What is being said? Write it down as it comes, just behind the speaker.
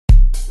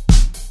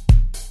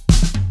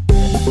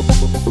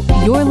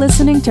You're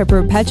listening to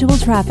Perpetual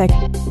Traffic.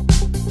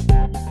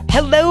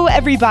 Hello,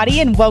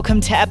 everybody, and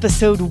welcome to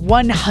episode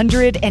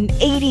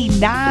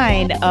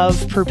 189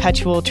 of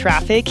Perpetual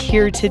Traffic.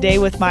 Here today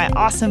with my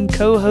awesome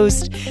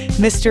co-host,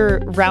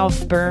 Mr.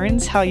 Ralph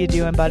Burns. How you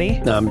doing,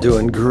 buddy? I'm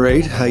doing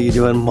great. How you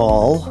doing,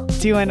 Maul?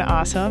 Doing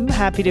awesome.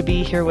 Happy to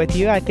be here with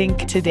you. I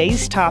think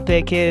today's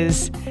topic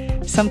is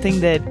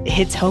something that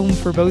hits home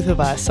for both of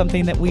us,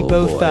 something that we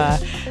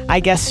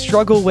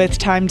struggle with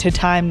time to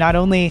time, not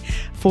only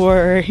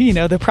for,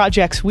 the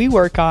projects we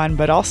work on,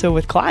 but also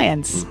with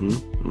clients.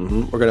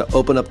 We're going to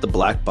open up the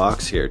black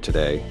box here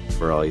today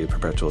for all you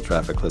Perpetual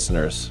Traffic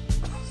listeners.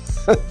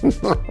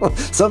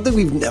 Something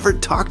we've never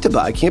talked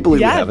about. I can't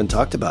believe we haven't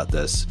talked about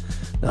this.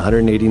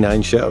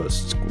 189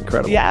 shows. It's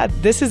incredible. Yeah,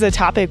 this is a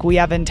topic we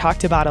haven't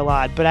talked about a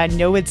lot, but I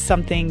know it's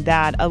something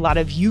that a lot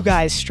of you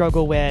guys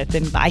struggle with.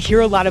 And I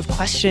hear a lot of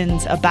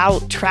questions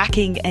about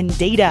tracking and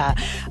data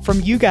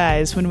from you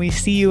guys when we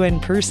see you in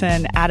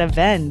person at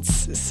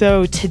events.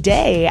 So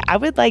today, I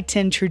would like to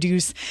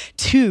introduce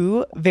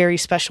two very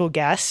special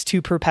guests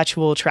to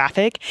Perpetual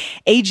Traffic,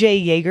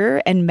 AJ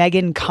Yeager and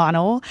Megan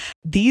Connell.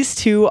 These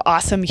two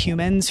awesome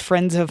humans,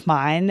 friends of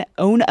mine,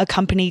 own a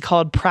company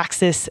called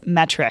Praxis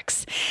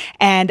Metrics.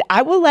 And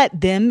I will let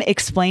them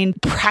explain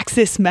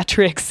Praxis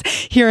Metrics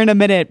here in a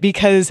minute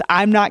because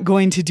I'm not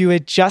going to do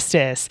it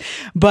justice.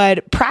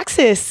 But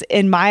Praxis,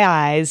 in my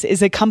eyes,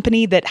 is a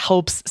company that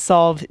helps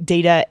solve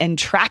data and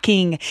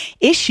tracking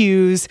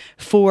issues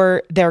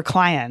for their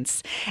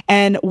clients.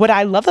 And what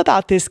I love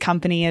about this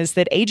company is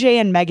that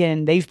AJ and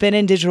Megan, they've been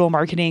in digital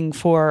marketing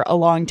for a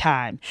long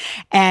time.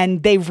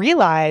 And they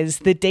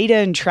realized that data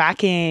and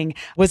tracking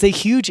was a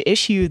huge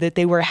issue that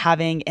they were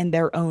having in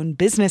their own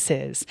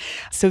businesses.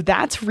 So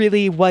that's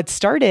really what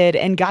started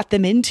and got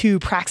them into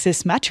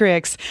Praxis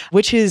Metrics,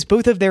 which is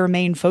both of their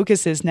main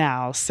focuses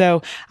now.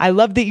 So I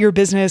love that your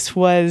business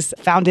was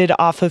founded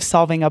off of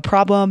solving a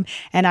problem,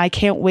 and I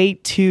can't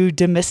wait to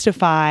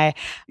demystify,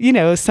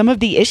 some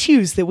of the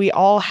issues that we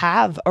all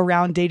have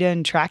around data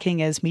and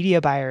tracking as media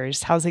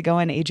buyers. How's it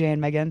going, AJ and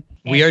Megan?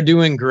 We are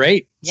doing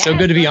great. Yeah, so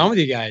good to be on with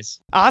you guys.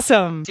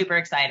 Awesome. Super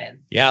excited.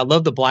 Yeah, I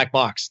love the black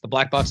box of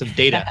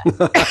data.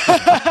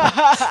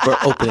 We're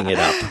opening it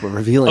up. We're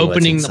revealing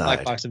what's inside. The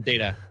black box of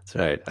data. That's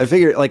right. I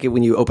figure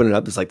when you open it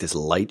up, it's like this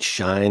light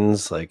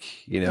shines, right?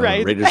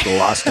 Raiders of the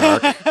Lost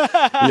Ark.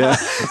 Yeah.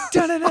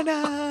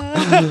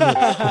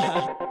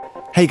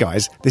 Hey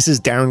guys, this is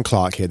Darren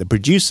Clark here, the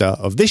producer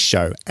of this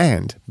show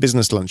and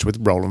Business Lunch with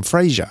Roland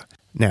Frazier.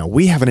 Now,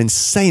 we have an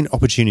insane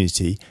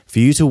opportunity for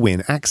you to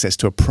win access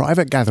to a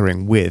private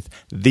gathering with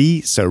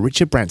the Sir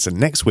Richard Branson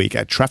next week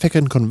at Traffic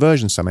and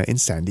Conversion Summit in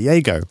San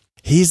Diego.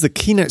 He's the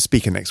keynote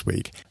speaker next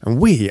week, and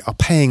we are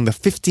paying the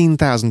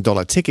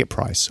 $15,000 ticket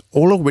price,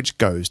 all of which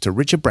goes to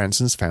Richard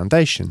Branson's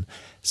foundation,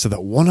 so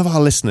that one of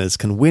our listeners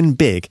can win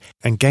big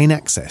and gain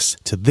access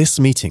to this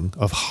meeting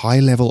of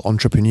high-level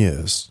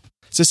entrepreneurs.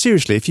 So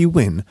seriously, if you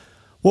win,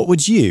 what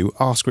would you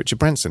ask Richard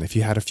Branson if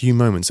you had a few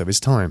moments of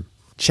his time?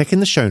 Check in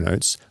the show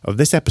notes of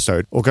this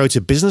episode or go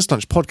to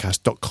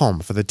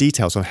businesslunchpodcast.com for the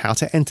details on how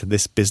to enter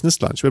this Business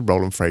Lunch with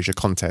Roland Frazier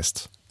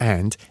contest.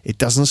 And it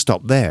doesn't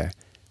stop there.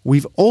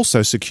 We've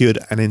also secured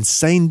an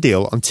insane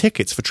deal on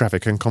tickets for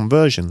Traffic and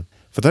Conversion.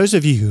 For those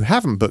of you who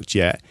haven't booked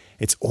yet,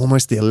 it's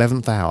almost the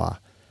 11th hour.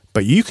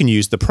 But you can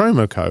use the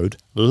promo code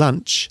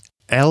LUNCH,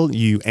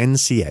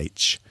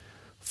 LUNCH,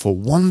 for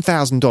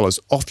 $1,000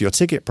 off your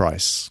ticket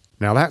price.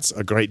 Now that's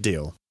a great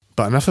deal.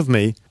 But enough of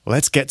me,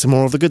 let's get to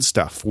more of the good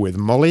stuff with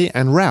Molly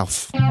and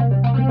Ralph.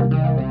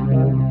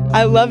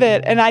 I love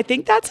it. And I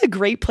think that's a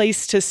great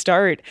place to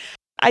start.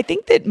 I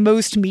think that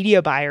most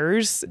media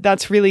buyers,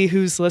 that's really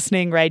who's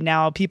listening right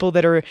now, people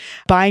that are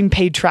buying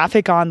paid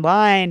traffic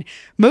online,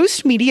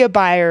 most media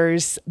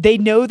buyers, they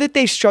know that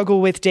they struggle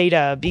with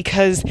data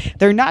because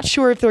they're not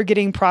sure if they're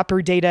getting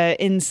proper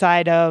data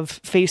inside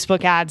of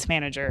Facebook Ads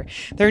Manager.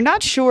 They're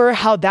not sure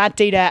how that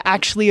data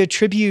actually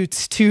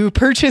attributes to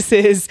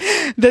purchases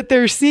that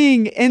they're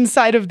seeing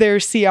inside of their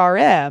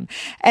CRM.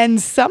 And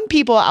some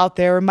people out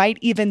there might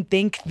even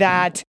think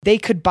that they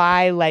could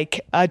buy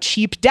like a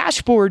cheap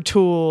dashboard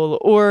tool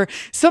or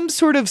some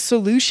sort of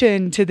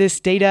solution to this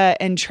data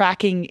and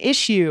tracking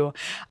issue.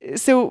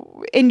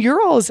 So in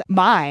your all's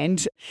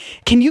mind,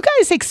 can you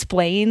guys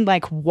explain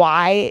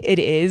why it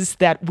is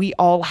that we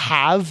all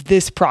have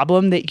this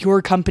problem that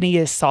your company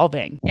is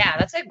solving? Yeah,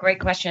 that's a great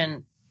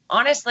question.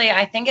 Honestly,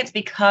 I think it's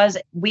because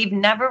we've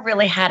never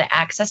really had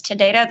access to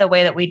data the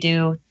way that we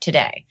do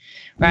today,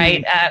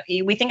 right?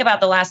 We think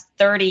about the last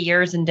 30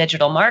 years in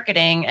digital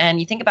marketing, and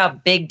you think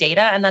about big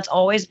data, and that's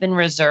always been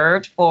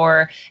reserved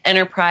for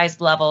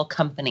enterprise level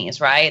companies,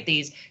 right?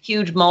 These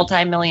huge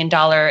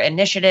multi-million-dollar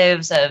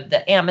initiatives of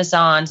the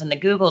Amazons and the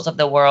Googles of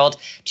the world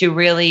to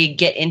really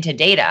get into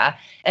data.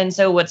 And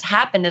so what's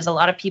happened is a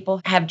lot of people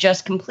have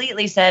just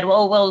completely said,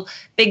 well,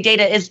 big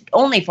data is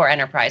only for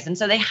enterprise. And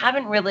so they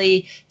haven't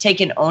really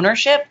taken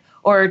ownership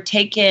or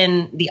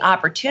taken the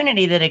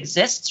opportunity that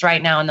exists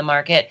right now in the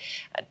market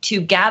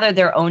to gather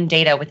their own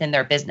data within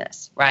their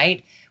business,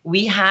 right?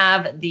 we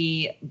have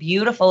the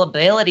beautiful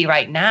ability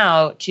right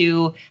now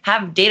to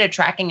have data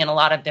tracking in a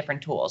lot of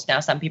different tools. Now,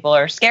 some people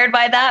are scared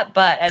by that,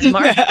 but as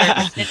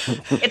marketers,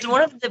 it's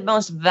one of the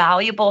most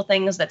valuable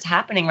things that's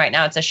happening right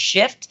now. It's a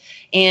shift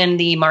in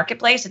the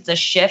marketplace. It's a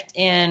shift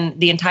in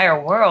the entire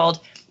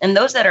world. And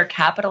those that are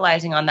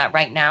capitalizing on that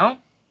right now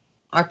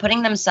are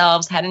putting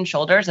themselves head and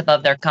shoulders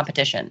above their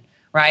competition,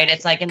 right?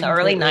 It's like in the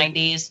early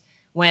 90s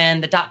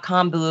when the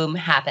dot-com boom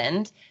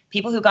happened,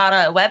 people who got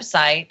a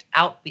website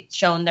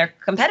outshone their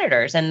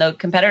competitors, and the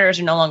competitors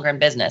are no longer in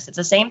business. It's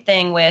the same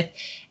thing with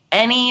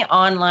any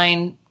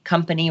online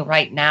company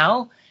right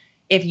now.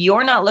 If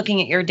you're not looking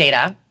at your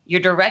data, your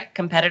direct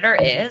competitor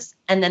is,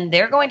 and then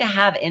they're going to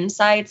have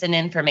insights and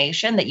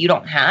information that you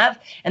don't have,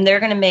 and they're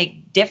going to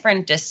make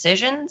different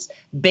decisions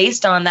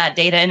based on that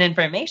data and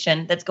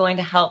information that's going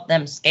to help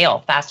them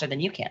scale faster than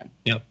you can.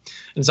 Yep.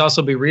 And let's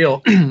also be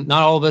real.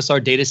 Not all of us are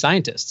data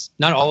scientists.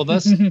 Not all of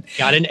us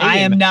got an A. I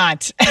am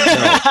not.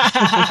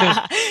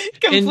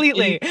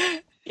 Completely.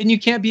 And you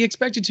can't be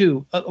expected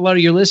to. A lot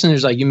of your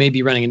listeners, like, you may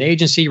be running an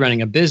agency,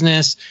 running a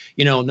business,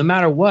 no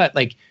matter what,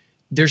 like,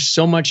 there's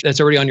so much that's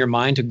already on your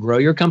mind to grow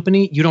your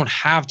company. You don't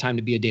have time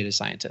to be a data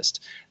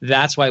scientist.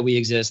 That's why we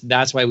exist.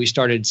 That's why we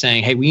started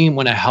saying, hey, we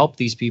want to help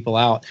these people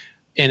out.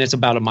 And it's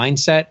about a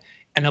mindset.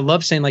 And I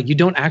love saying, like, you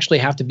don't actually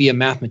have to be a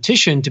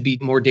mathematician to be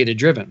more data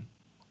driven.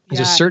 There's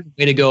a certain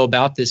way to go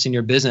about this in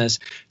your business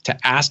to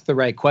ask the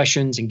right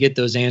questions and get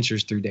those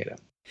answers through data.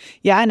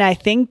 Yeah, and I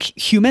think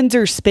humans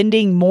are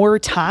spending more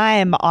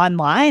time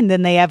online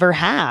than they ever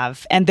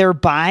have, and they're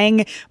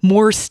buying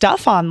more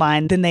stuff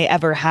online than they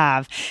ever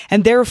have.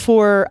 And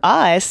therefore,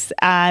 us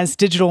as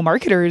digital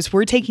marketers,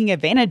 we're taking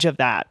advantage of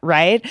that,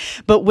 right?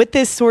 But with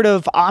this sort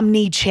of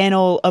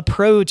omni-channel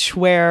approach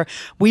where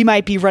we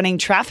might be running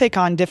traffic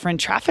on different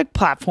traffic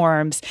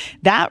platforms,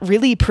 that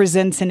really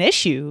presents an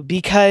issue,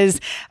 because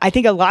I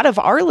think a lot of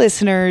our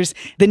listeners,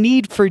 the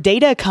need for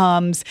data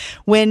comes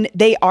when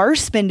they are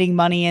spending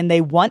money and they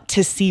want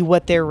to see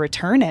what their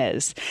return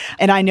is.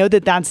 And I know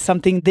that that's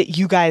something that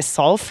you guys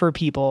solve for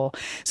people.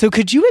 So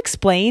could you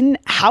explain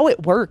how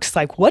it works?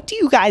 Like, what do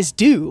you guys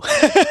do?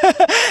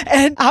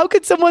 And how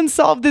could someone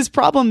solve this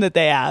problem that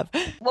they have?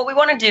 What we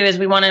want to do is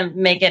we want to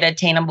make it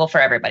attainable for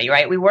everybody,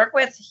 right? We work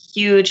with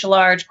huge,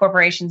 large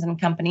corporations and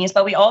companies,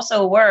 but we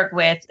also work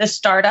with the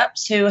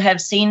startups who have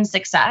seen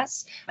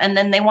success, and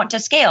then they want to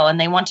scale and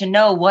they want to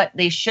know what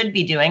they should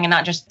be doing and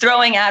not just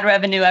throwing ad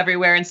revenue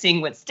everywhere and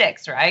seeing what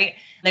sticks, right?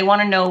 They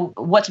want to know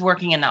what's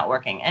working and not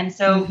working. And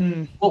so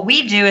what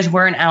we do is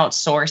we're an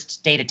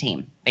outsourced data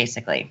team,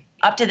 basically.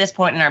 Up to this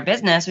point in our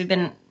business, we've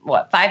been,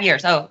 5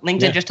 years? Oh,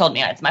 LinkedIn just told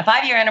me it's my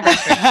 5-year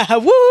anniversary.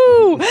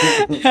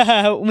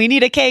 Woo! We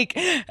need a cake.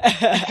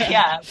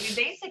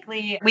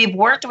 We've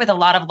worked with a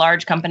lot of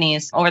large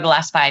companies over the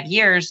last 5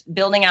 years,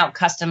 building out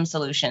custom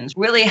solutions,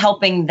 really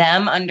helping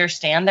them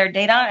understand their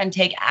data and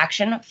take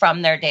action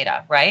from their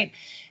data, right?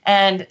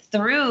 And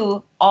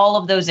through all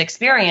of those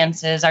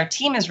experiences, our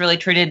team has really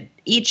treated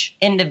each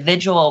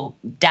individual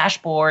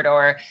dashboard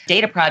or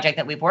data project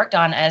that we've worked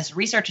on as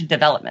research and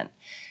development.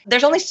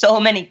 There's only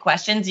so many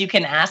questions you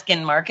can ask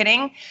in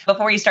marketing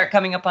before you start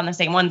coming up on the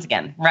same ones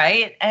again,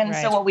 right? And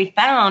so what we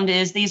found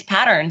is these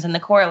patterns and the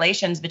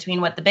correlations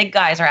between what the big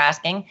guys are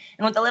asking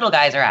and what the little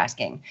guys are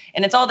asking.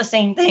 And it's all the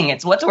same thing.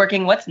 It's what's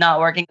working, what's not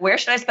working. Where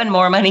should I spend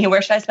more money?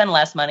 Where should I spend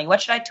less money? What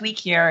should I tweak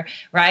here,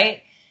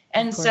 right?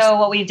 And so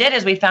what we did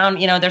is we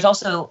found, there's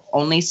also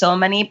only so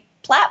many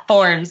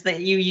platforms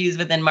that you use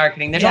within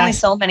marketing. There's only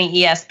so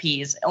many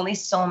ESPs, only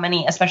so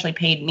many, especially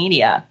paid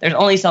media. There's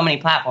only so many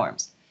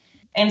platforms.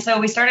 And so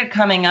we started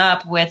coming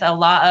up with a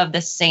lot of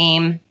the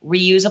same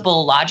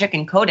reusable logic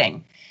and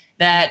coding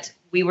that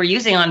we were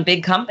using on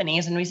big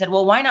companies. And we said,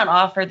 well, why not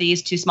offer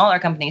these to smaller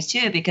companies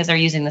too? Because they're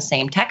using the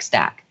same tech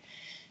stack.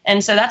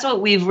 And so that's what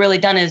we've really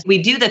done is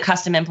we do the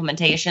custom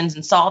implementations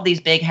and solve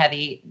these big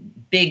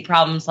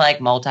problems like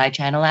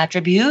multi-channel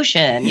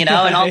attribution, and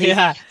all these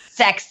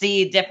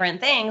sexy different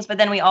things. But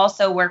then we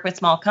also work with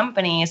small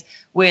companies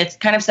with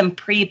kind of some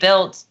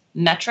pre-built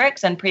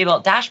metrics and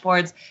pre-built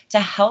dashboards to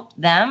help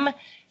them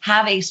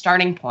have a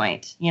starting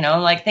point,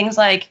 like things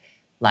like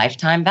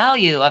lifetime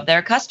value of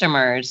their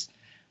customers.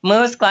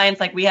 Most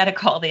clients, like we had a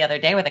call the other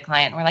day with a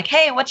client, and we're like,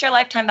 hey, what's your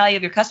lifetime value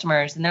of your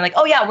customers? And they're like,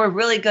 oh yeah, we're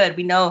really good.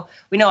 We know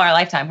our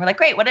lifetime. We're like,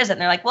 great, what is it?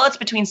 And they're like, well, it's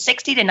between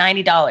 $60 to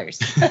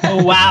 $90.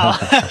 Oh, wow.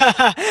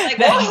 Like,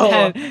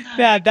 whoa.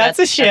 Yeah, that's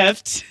a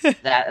shift.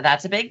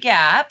 That's a big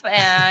gap.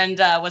 And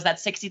was that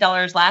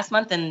 $60 last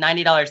month and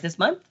 $90 this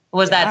month?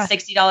 Was that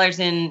 $60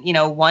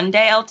 in, 1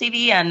 day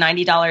LTV and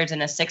 $90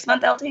 in a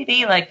 6-month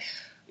LTV?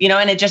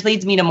 And it just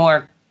leads me to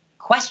more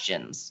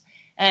questions.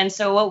 And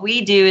so what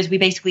we do is we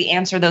basically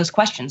answer those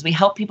questions. We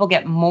help people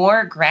get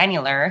more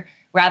granular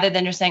rather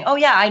than just saying, oh,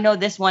 yeah, I know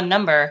this one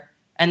number,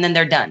 and then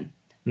they're done.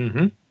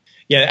 Mm-hmm.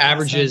 Yeah,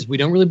 averages, we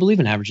don't really believe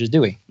in averages,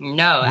 do we?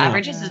 No,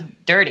 averages is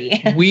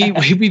dirty. we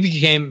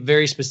became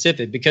very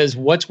specific because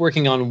what's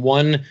working on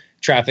one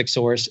traffic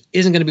source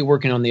isn't going to be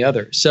working on the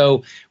other.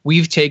 So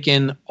we've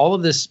taken all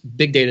of this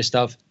big data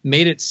stuff,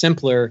 made it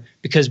simpler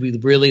because we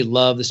really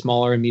love the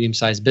smaller and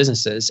medium-sized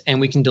businesses, and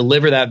we can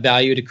deliver that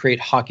value to create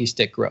hockey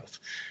stick growth.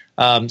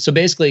 So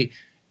basically,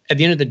 at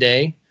the end of the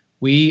day,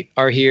 we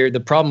are here.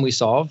 The problem we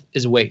solve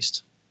is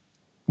waste.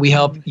 We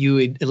help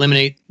you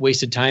eliminate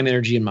wasted time,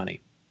 energy, and money.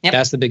 Yep.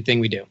 That's the big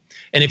thing we do.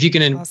 And if you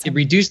can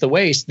reduce the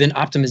waste, then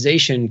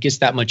optimization gets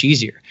that much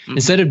easier.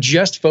 Instead of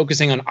just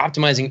focusing on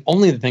optimizing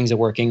only the things that are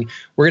working,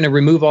 we're going to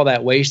remove all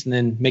that waste and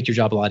then make your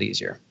job a lot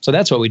easier. So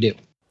that's what we do.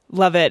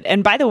 Love it.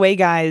 And by the way,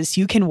 guys,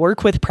 you can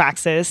work with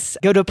Praxis.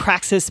 Go to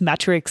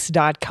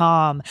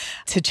praxismetrics.com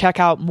to check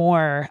out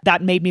more.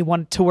 That made me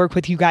want to work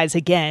with you guys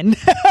again.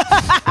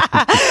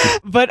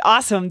 But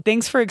awesome.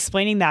 Thanks for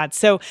explaining that.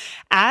 So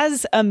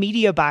as a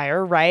media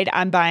buyer, right,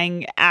 I'm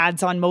buying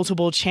ads on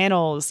multiple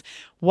channels.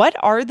 What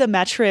are the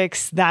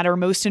metrics that are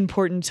most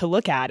important to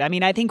look at? I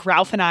mean, I think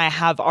Ralph and I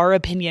have our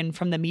opinion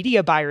from the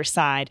media buyer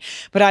side,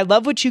 but I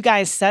love what you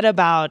guys said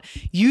about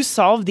you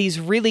solve these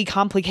really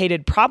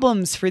complicated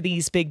problems for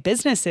these big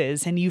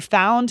businesses and you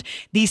found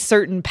these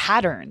certain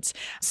patterns.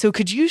 So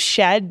could you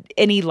shed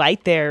any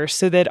light there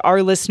so that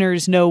our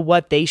listeners know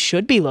what they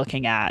should be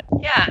looking at?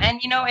 Yeah. And,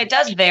 it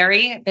does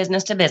vary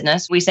business to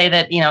business. We say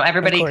that,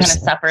 everybody kind of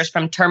suffers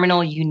from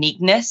terminal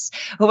uniqueness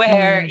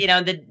where,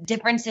 the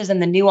differences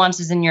and the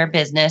nuances in your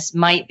business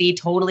might be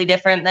totally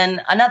different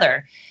than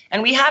another.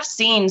 And we have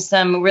seen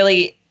some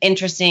really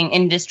interesting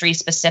industry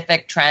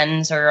specific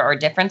trends or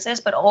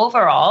differences. But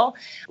overall,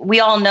 we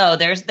all know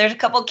there's a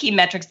couple key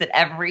metrics that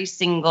every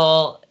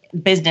single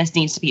business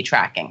needs to be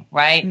tracking,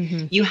 right?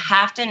 You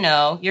have to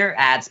know your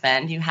ad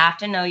spend. You have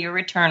to know your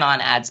return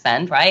on ad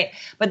spend, right?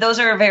 But those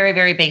are very,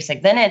 very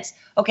basic. Then it's,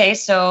 okay,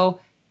 so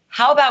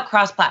how about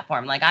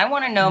cross-platform? Like I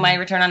want to know my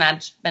return on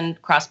ad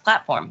spend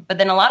cross-platform. But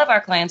then a lot of our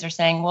clients are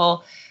saying,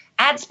 well,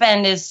 ad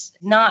spend is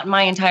not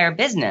my entire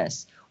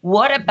business.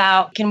 What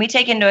about, can we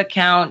take into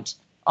account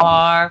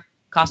our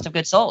cost of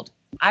goods sold?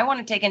 I want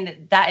to take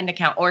that into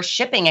account, or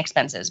shipping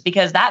expenses,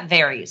 because that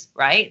varies,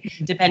 right?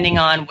 Depending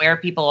on where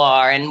people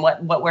are and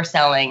what we're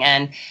selling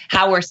and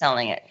how we're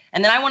selling it.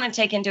 And then I want to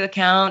take into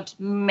account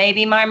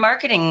maybe my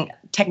marketing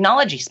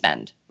technology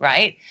spend,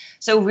 right?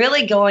 So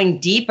really going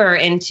deeper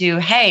into,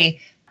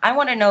 hey, I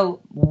want to know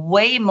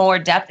way more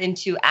depth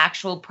into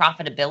actual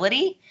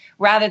profitability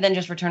rather than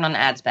just return on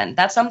ad spend.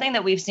 That's something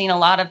that we've seen a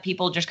lot of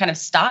people just kind of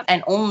stop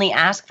and only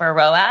ask for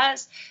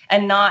ROAS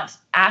and not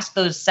ask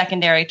those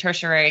secondary,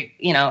 tertiary,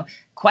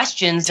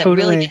 questions that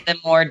really get them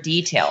more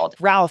detailed.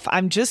 Ralph,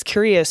 I'm just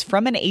curious,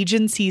 from an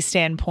agency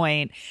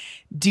standpoint,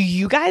 do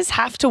you guys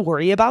have to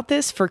worry about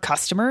this for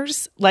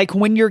customers? Like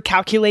when you're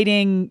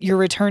calculating your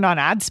return on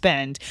ad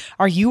spend,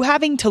 are you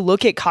having to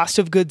look at cost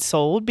of goods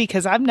sold?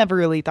 Because I've never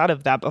really thought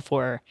of that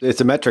before.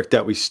 It's a metric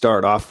that we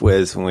start off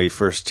with when we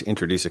first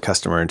introduce a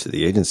customer into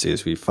the agency,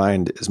 is we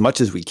find as much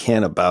as we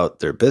can about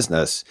their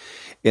business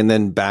and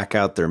then back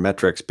out their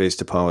metrics based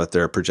upon what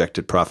their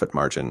projected profit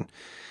margin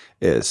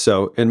is.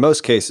 So in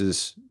most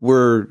cases,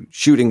 we're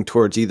shooting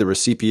towards either a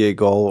CPA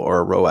goal or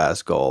a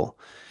ROAS goal.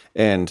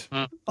 And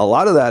a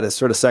lot of that is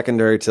sort of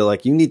secondary to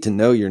like, you need to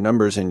know your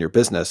numbers in your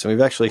business. And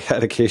we've actually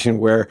had occasion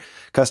where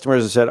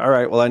customers have said, all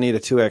right, well, I need a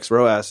 2x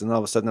ROAS. And all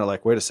of a sudden they're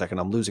like, wait a second,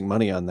 I'm losing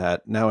money on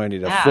that. Now I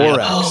need a 4x.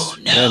 Oh,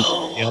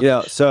 no.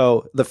 And,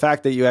 so the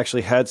fact that you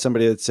actually had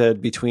somebody that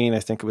said between, I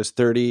think it was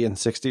 30 and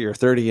 60 or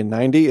 30 and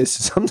 90 is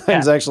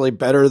sometimes actually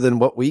better than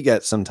what we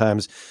get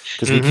sometimes,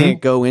 because we can't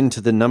go into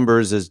the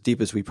numbers as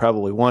deep as we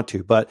probably want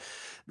to. But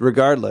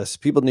regardless,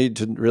 people need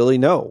to really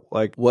know,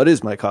 like, what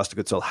is my cost of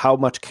goods sold? How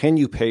much can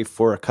you pay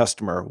for a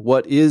customer?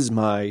 What is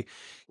my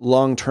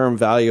long-term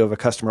value of a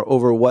customer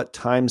over what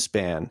time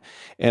span?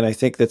 And I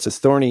think that's a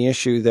thorny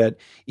issue that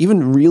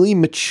even really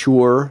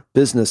mature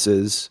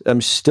businesses,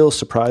 I'm still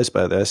surprised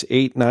by this,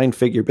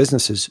 8-9-figure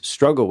businesses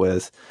struggle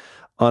with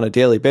on a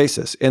daily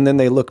basis. And then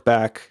they look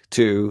back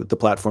to the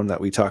platform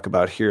that we talk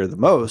about here the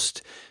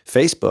most,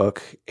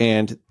 Facebook,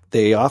 and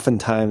they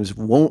oftentimes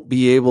won't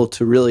be able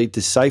to really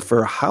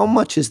decipher how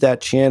much is that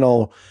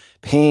channel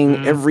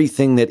paying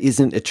everything that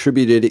isn't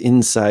attributed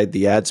inside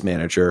the ads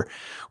manager,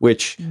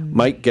 which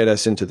might get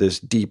us into this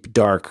deep,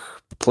 dark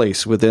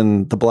place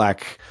within the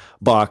black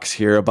box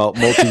here about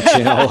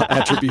multi-channel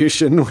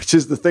attribution, which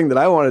is the thing that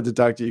I wanted to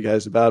talk to you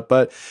guys about.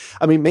 But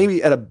I mean,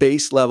 maybe at a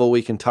base level,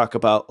 we can talk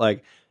about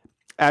like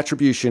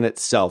attribution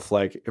itself.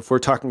 Like if we're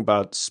talking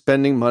about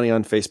spending money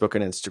on Facebook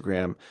and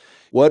Instagram,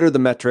 what are the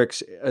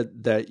metrics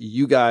that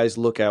you guys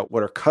look at?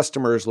 What are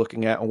customers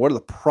looking at? And what are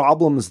the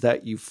problems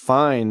that you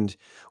find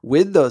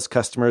with those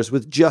customers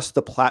with just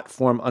the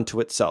platform unto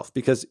itself?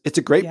 Because it's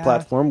a great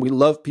platform. We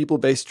love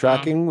people-based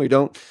tracking. We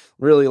don't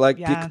really like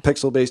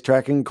pixel-based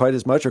tracking quite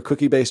as much, or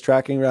cookie-based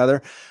tracking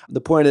rather.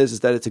 The point is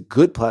that it's a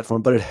good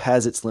platform, but it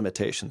has its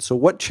limitations. So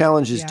what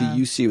challenges do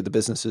you see with the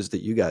businesses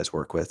that you guys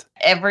work with?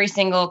 Every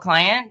single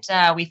client,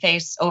 we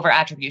face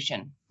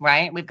over-attribution,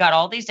 right? We've got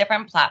all these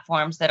different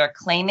platforms that are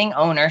claiming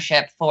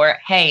ownership for,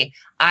 hey,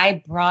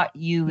 I brought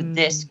you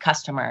this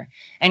customer.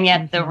 And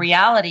yet the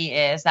reality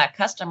is that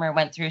customer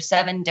went through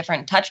 7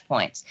 different touch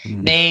points.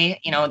 They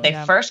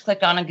first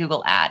clicked on a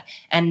Google ad,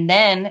 and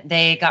then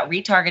they got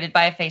retargeted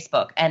by a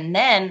Facebook, and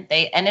then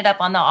they ended up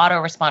on the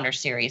autoresponder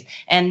series,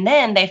 and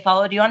then they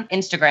followed you on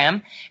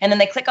Instagram, and then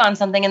they click on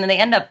something, and then they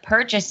end up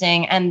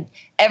purchasing, and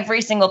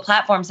every single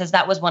platform says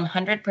that was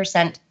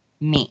 100%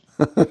 me.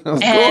 Of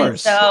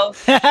course. So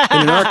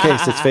in our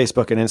case, it's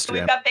Facebook and Instagram.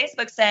 We've got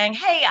Facebook saying,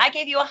 hey, I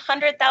gave you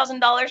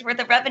 $100,000 worth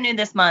of revenue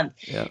this month.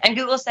 Yeah. And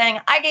Google saying,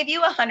 I gave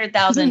you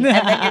 $100,000. And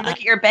then you look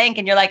at your bank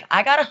and you're like,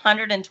 I got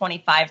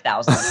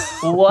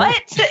 $125,000.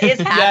 What is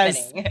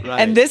happening? Yes.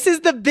 Right. And this is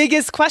the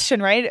biggest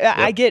question, right? Yep.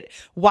 I get,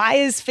 why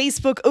is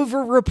Facebook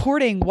over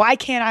reporting? Why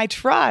can't I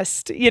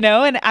trust?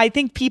 And I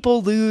think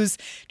people lose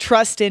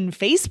trust in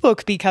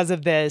Facebook because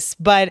of this.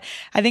 But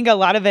I think a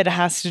lot of it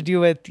has to do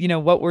with,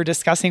 what we're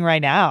discussing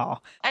right now.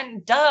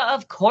 And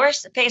of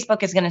course,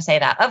 Facebook is going to say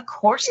that. Of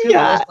course,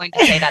 Google is going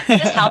to say that.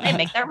 This is how they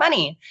make their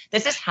money.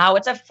 This is how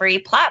it's a free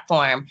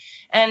platform.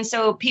 And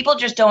so people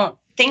just don't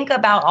think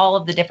about all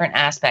of the different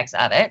aspects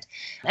of it.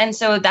 And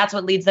so that's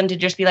what leads them to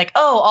just be like,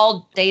 oh,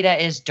 all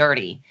data is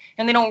dirty.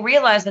 And they don't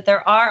realize that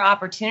there are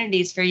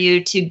opportunities for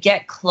you to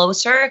get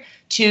closer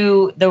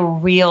to the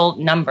real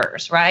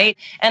numbers, right?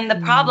 And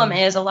the problem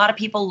is a lot of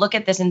people look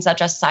at this in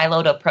such a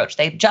siloed approach.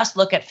 They just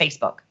look at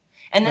Facebook,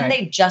 and then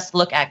they just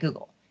look at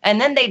Google. And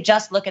then they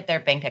just look at their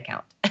bank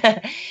account.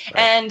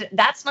 And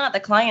that's not the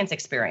client's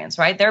experience,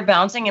 right? They're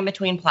bouncing in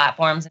between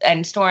platforms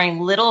and storing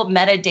little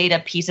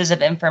metadata pieces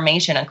of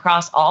information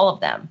across all of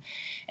them.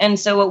 And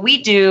so what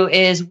we do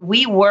is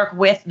we work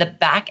with the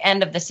back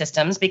end of the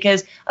systems,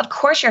 because of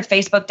course your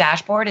Facebook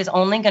dashboard is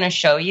only going to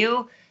show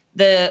you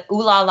the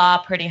ooh la la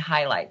pretty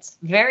highlights,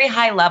 very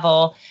high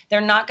level.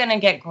 They're not going to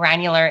get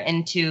granular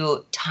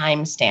into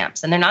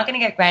timestamps, and they're not going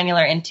to get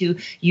granular into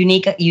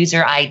unique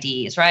user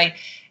IDs, right?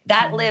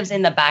 That lives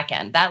in the back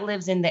end. That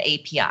lives in the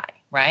API,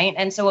 right?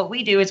 And so what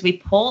we do is we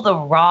pull the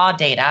raw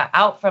data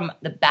out from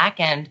the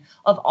back end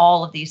of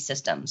all of these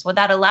systems. What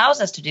that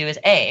allows us to do is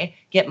A,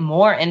 get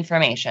more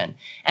information,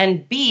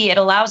 and B, it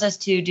allows us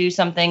to do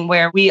something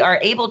where we are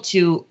able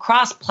to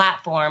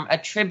cross-platform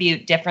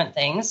attribute different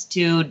things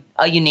to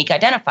a unique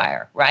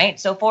identifier, right?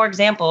 So for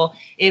example,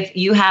 if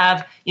you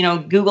have,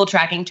 Google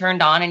tracking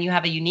turned on and you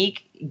have a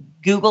unique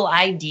Google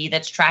ID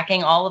that's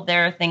tracking all of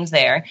their things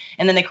there,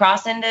 and then they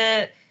cross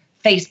into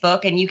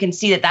Facebook and you can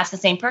see that that's the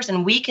same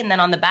person, we can then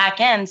on the back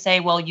end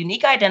say, well,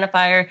 unique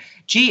identifier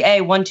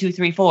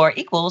GA1234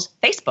 equals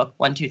Facebook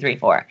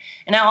 1234.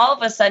 And now all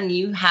of a sudden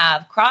you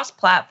have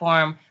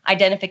cross-platform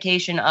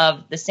identification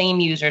of the same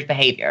user's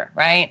behavior,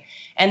 right?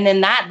 And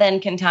then that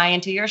then can tie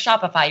into your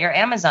Shopify, your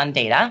Amazon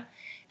data.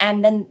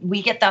 And then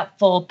we get that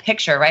full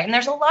picture, right? And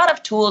there's a lot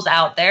of tools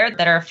out there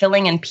that are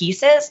filling in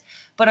pieces.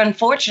 But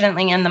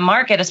unfortunately, in the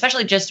market,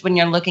 especially just when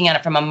you're looking at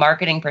it from a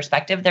marketing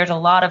perspective, there's a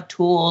lot of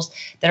tools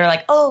that are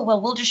like, oh, well,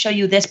 we'll just show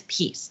you this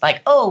piece.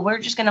 Like, oh, we're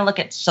just going to look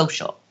at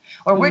social,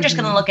 or we're just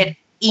going to look at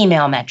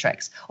email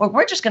metrics, or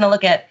we're just going to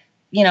look at,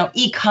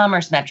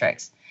 e-commerce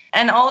metrics.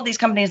 And all of these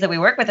companies that we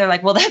work with are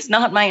like, well, that's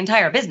not my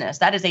entire business.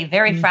 That is a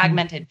very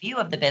fragmented view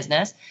of the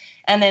business.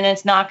 And then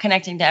it's not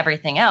connecting to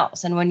everything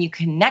else. And when you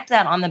connect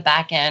that on the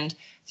back end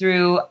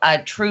through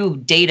a true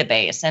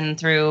database and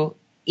through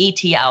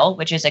ETL,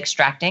 which is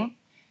extracting,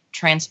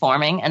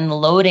 transforming, and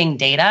loading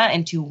data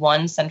into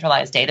one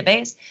centralized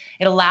database,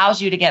 it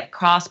allows you to get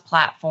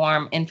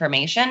cross-platform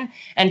information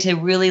and to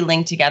really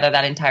link together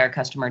that entire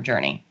customer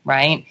journey,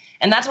 right?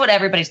 And that's what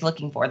everybody's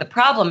looking for. The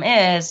problem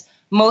is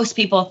most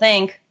people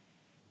think,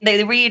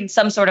 they read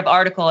some sort of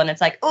article and it's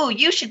like, oh,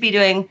 you should be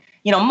doing,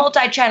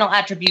 multi-channel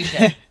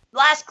attribution.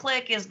 Last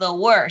click is the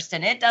worst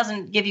and it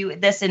doesn't give you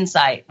this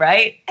insight,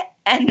 right?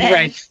 And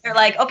then you're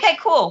like, okay,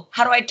 cool.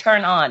 How do I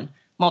turn on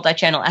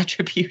multi-channel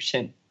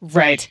attribution?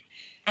 Right.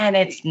 And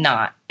it's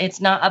not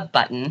a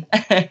button.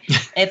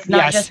 It's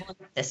not just one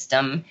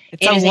system.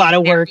 It's a lot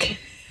of work.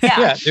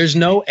 Yeah. There's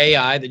no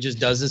AI that just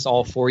does this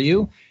all for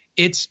you.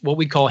 It's what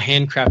we call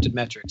handcrafted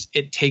metrics.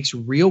 It takes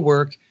real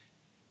work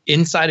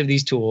inside of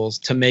these tools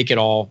to make it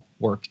all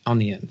work on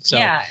the end. So,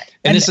 and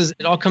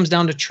it all comes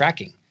down to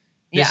tracking.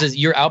 This is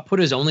your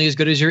output is only as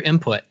good as your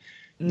input.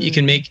 You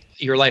can make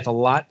your life a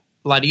lot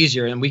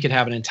easier, and we could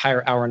have an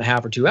entire hour and a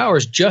half or 2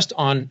 hours just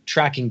on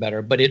tracking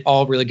better. But it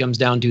all really comes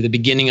down to the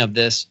beginning of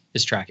this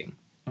is tracking.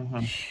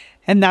 Mm-hmm.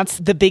 And that's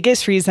the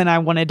biggest reason I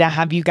wanted to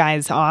have you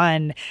guys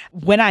on.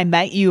 When I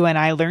met you and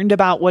I learned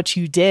about what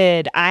you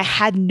did, I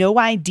had no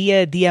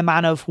idea the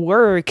amount of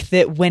work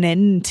that went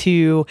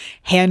into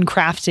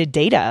handcrafted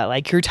data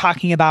like you're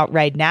talking about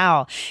right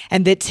now.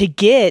 And that to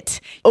get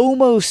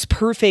almost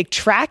perfect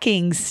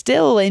tracking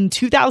still in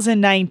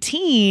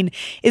 2019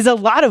 is a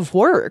lot of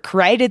work,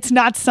 right? It's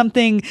not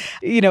something,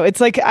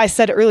 it's like I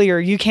said earlier,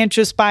 you can't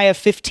just buy a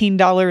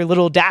 $15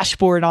 little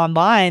dashboard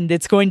online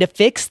that's going to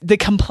fix the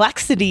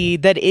complexity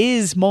that is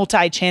is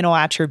multi-channel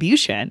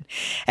attribution.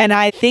 And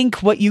I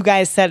think what you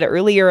guys said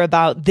earlier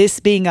about this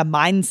being a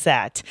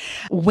mindset,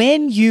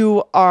 when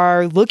you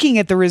are looking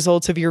at the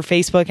results of your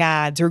Facebook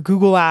ads or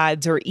Google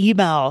ads or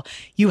email,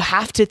 you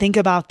have to think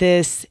about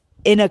this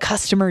in a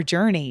customer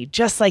journey,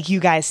 just like you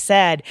guys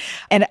said.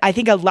 And I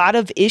think a lot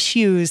of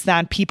issues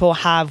that people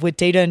have with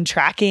data and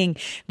tracking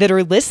that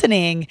are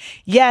listening,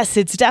 yes,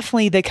 it's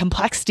definitely the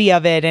complexity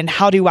of it and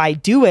how do I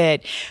do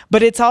it,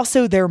 but it's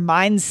also their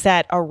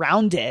mindset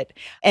around it.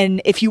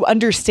 And if you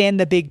understand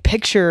the big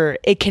picture,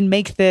 it can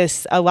make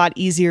this a lot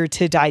easier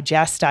to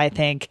digest, I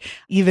think,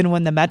 even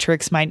when the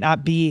metrics might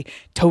not be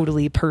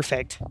totally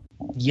perfect.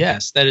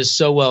 Yes, that is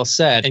so well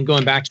said. And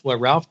going back to what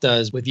Ralph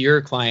does with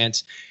your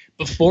clients,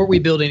 before we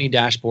build any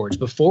dashboards,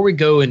 before we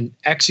go and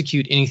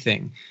execute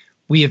anything,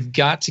 we have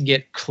got to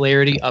get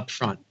clarity up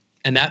front.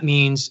 And that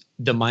means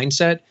the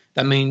mindset.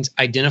 That means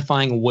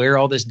identifying where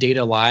all this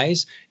data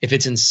lies. If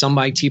it's in some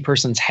IT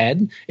person's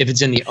head, if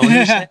it's in the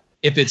owner's head,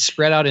 if it's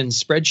spread out in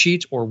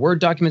spreadsheets or Word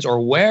documents or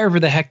wherever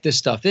the heck this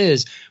stuff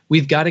is,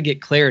 we've got to get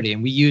clarity.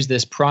 And we use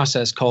this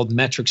process called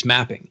metrics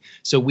mapping.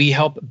 So we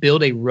help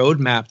build a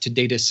roadmap to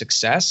data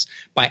success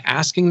by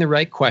asking the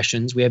right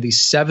questions. We have these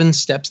 7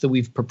 steps that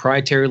we've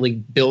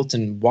proprietarily built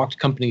and walked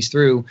companies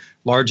through,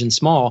 large and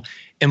small.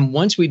 And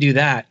once we do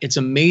that, it's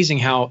amazing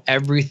how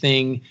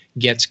everything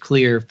gets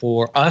clear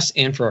for us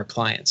and for our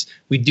clients.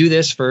 We do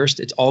this first.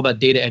 It's all about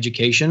data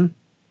education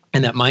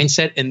and that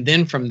mindset. And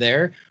then from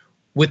there,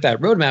 with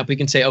that roadmap, we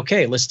can say,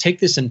 okay, let's take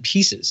this in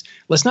pieces.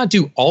 Let's not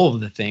do all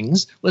of the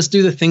things. Let's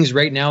do the things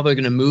right now that are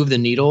going to move the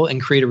needle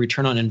and create a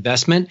return on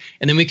investment.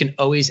 And then we can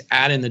always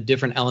add in the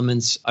different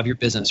elements of your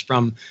business,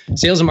 from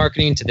sales and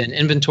marketing to then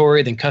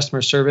inventory, then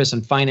customer service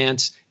and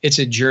finance. It's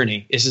a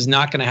journey. This is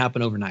not going to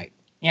happen overnight.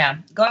 Yeah.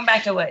 Going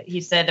back to what he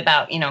said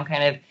about,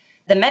 kind of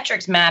the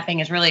metrics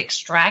mapping is really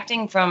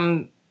extracting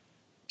from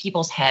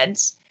people's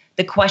heads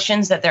the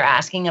questions that they're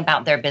asking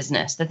about their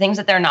business, the things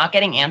that they're not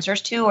getting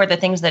answers to, or the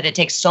things that it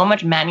takes so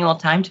much manual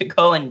time to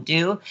go and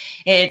do.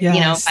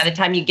 Yes. By the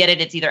time you get it,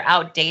 it's either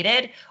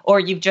outdated or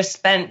you've just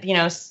spent,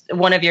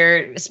 one of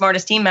your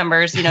smartest team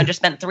members, just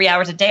spent 3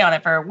 hours a day on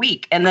it for a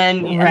week. And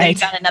then, and then you've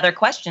got another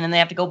question and they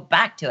have to go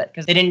back to it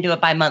because they didn't do it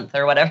by month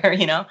or whatever,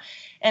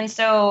 And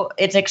so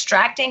it's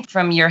extracting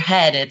from your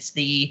head. It's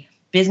the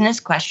business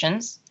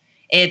questions.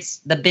 It's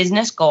the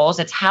business goals.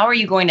 It's how are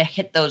you going to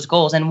hit those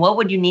goals and what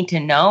would you need to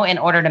know in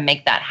order to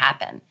make that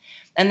happen?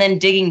 And then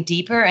digging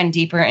deeper and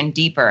deeper and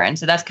deeper. And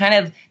so that's kind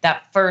of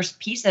that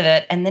first piece of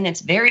it. And then it's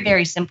very,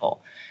 very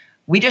simple.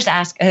 We just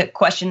ask a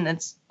question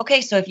that's,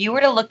 okay, so if you were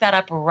to look that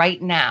up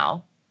right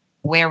now,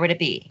 where would it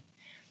be?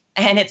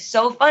 And it's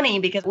so funny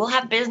because we'll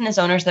have business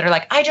owners that are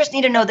like, I just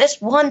need to know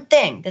this one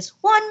thing, this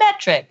one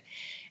metric.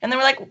 And then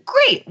we're like,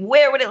 great,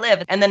 where would it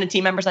live? And then a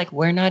team member's like,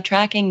 we're not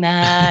tracking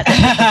that.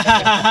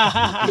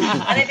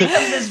 And it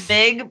becomes this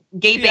big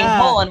gaping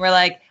hole. And we're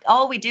like,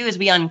 all we do is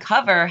we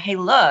uncover, hey,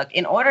 look,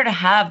 in order to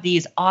have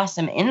these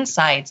awesome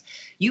insights,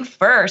 you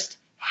first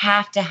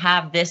have to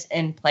have this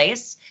in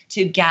place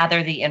to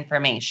gather the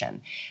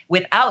information.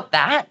 Without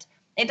that,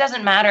 it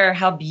doesn't matter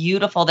how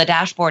beautiful the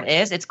dashboard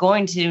is, it's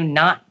going to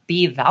not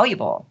be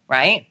valuable,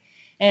 right?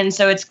 And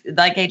so it's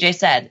like AJ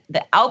said,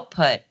 the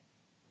output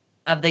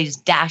of these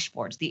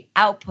dashboards, the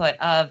output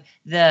of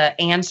the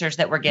answers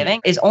that we're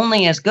giving is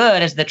only as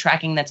good as the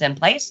tracking that's in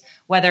place,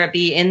 whether it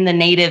be in the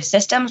native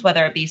systems,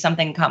 whether it be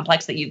something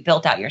complex that you've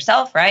built out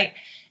yourself, right?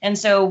 And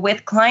so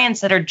with clients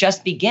that are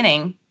just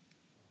beginning,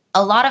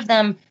 a lot of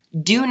them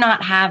do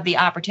not have the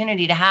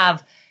opportunity to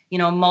have,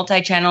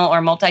 multi-channel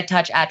or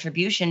multi-touch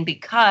attribution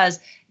because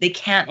they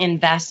can't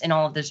invest in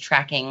all of those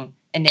tracking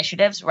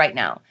initiatives right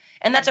now.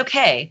 And that's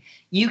okay.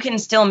 You can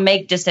still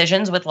make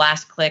decisions with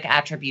last click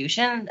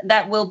attribution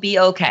that will be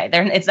okay.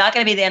 It's not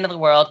going to be the end of the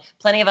world.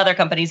 Plenty of other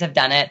companies have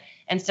done it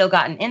and still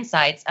gotten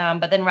insights.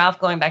 But then Ralph,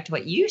 going back to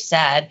what you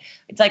said,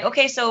 it's like,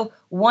 okay, so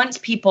once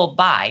people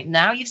buy,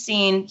 now you've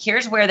seen,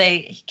 here's where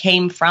they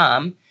came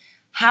from.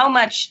 How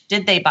much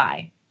did they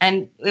buy?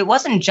 And it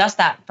wasn't just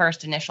that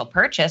first initial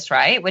purchase,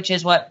 right? Which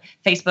is what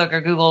Facebook or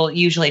Google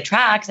usually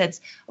tracks. It's,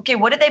 okay,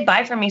 what did they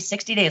buy from me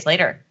 60 days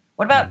later?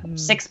 What about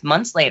 6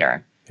 months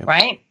later,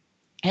 right?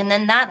 And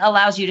then that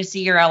allows you to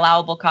see your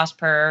allowable cost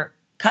per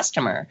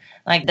customer.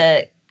 Like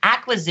the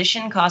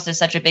acquisition cost is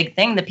such a big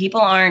thing that people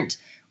aren't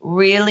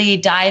really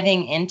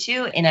diving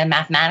into in a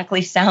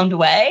mathematically sound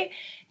way.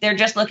 They're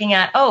just looking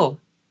at, oh,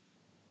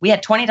 we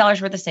had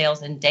 $20 worth of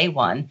sales in day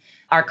one.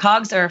 Our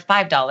COGS are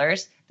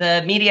 $5.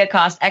 The media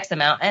cost X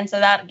amount. And so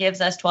that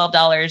gives us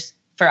 $12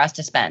 for us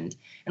to spend.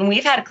 And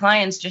we've had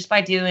clients just by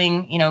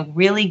doing,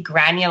 really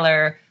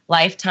granular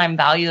lifetime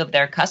value of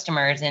their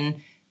customers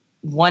in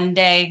 1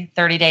 day,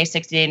 30 day,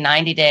 60 day,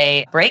 90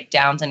 day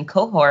breakdowns and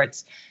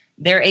cohorts,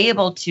 they're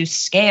able to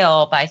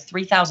scale by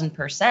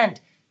 3,000%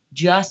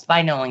 just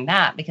by knowing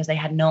that, because they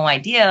had no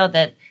idea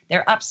that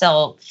their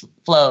upsell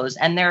flows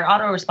and their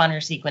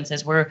autoresponder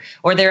sequences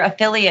or their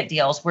affiliate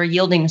deals were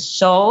yielding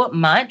so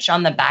much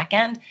on the back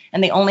end,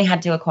 and they only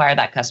had to acquire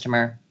that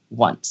customer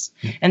once.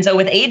 And so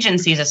with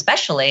agencies,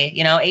 especially,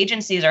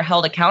 agencies are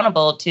held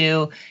accountable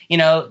to,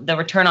 the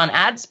return on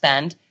ad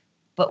spend.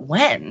 But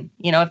when,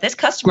 if this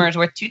customer is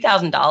worth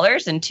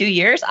 $2,000 in 2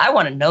 years, I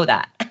want to know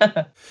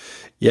that.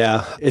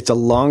 Yeah, it's a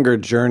longer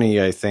journey,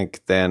 I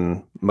think,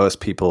 than most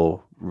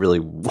people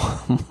really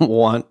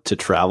want to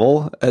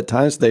travel at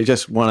times. They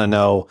just want to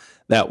know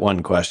that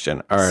one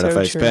question. All right, if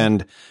I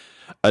spend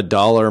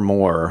 $1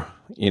 more,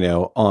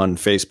 on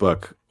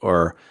Facebook,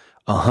 or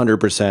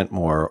 100%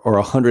 more,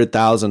 or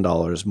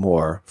 $100,000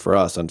 more for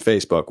us on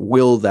Facebook,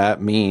 will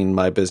that mean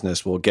my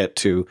business will get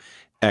to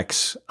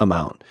X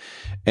amount?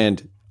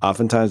 And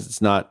oftentimes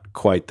it's not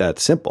quite that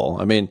simple.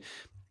 I mean,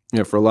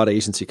 for a lot of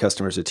agency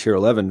customers at Tier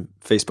 11,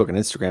 Facebook and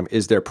Instagram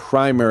is their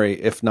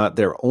primary, if not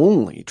their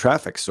only,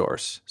 traffic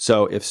source.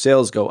 So if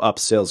sales go up,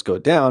 sales go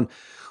down,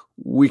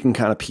 we can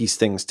kind of piece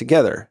things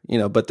together,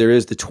 but there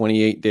is the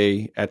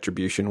 28-day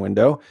attribution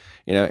window,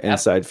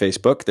 inside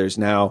Facebook. There's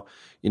now,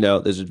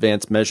 there's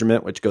advanced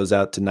measurement, which goes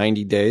out to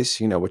 90 days,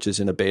 which is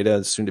in a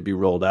beta, soon to be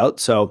rolled out.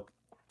 So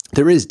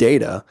there is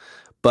data.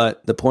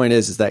 But the point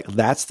is that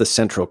that's the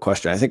central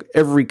question. I think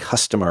every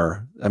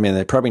customer,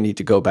 they probably need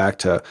to go back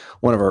to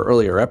one of our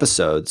earlier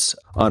episodes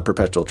on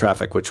perpetual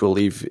traffic, which we'll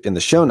leave in the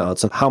show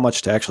notes, of how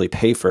much to actually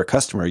pay for a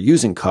customer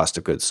using cost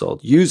of goods sold,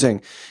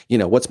 using,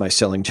 what's my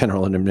selling,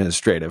 general, and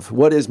administrative?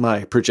 What is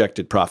my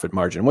projected profit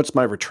margin? What's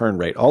my return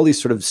rate? All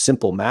these sort of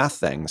simple math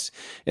things.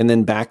 And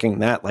then backing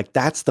that,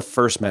 that's the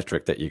first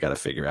metric that you got to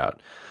figure out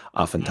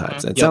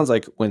oftentimes. And it sounds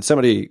like when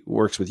somebody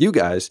works with you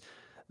guys,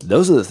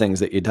 those are the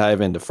things that you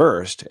dive into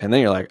first. And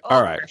then you're like,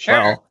 all right,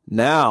 well,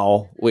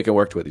 now we can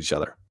work with each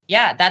other.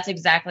 Yeah, that's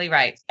exactly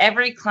right.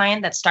 Every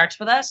client that starts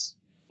with us,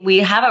 we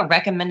have a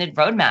recommended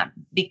roadmap,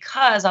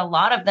 because a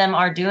lot of them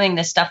are doing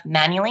this stuff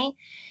manually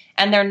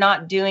and they're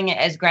not doing it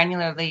as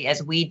granularly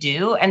as we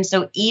do. And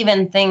so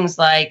even things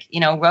like,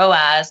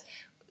 ROAS,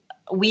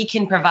 we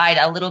can provide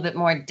a little bit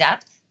more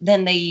depth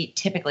than they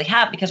typically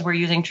have, because we're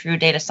using true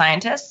data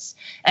scientists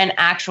and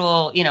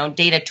actual,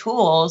 data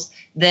tools,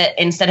 that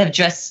instead of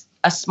just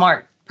a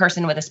smart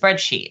person with a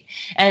spreadsheet.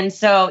 And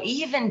so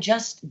even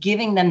just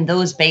giving them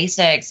those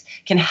basics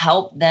can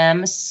help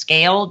them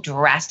scale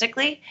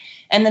drastically.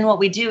 And then what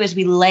we do is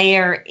we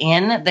layer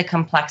in the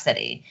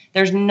complexity.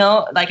 There's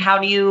no, how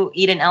do you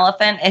eat an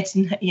elephant? It's,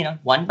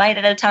 one bite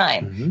at a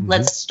time. Mm-hmm.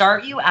 Let's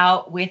start you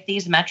out with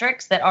these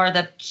metrics that are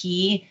the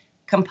key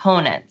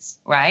components,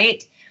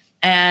 right?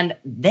 And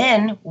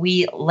then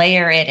we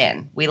layer it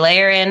in. We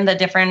layer in the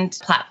different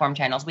platform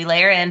channels. We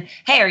layer in,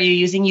 hey, are you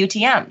using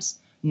UTMs?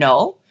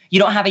 No. You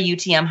don't have a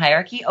UTM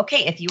hierarchy?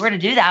 Okay, if you were to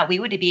do that, we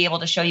would be able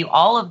to show you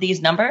all of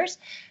these numbers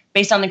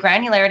based on the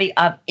granularity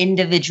of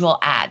individual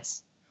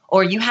ads.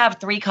 Or you have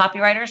 3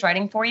 copywriters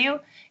writing for you.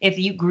 If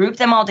you group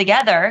them all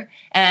together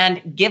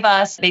and give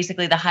us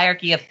basically the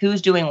hierarchy of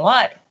who's doing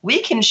what,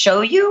 we can show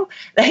you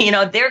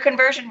that, their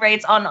conversion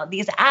rates on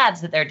these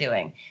ads that they're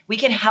doing. We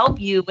can help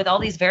you with all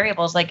these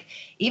variables.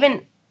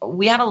 Even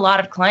we have a lot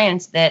of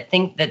clients that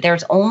think that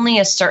there's only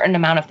a certain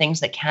amount of things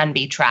that can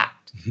be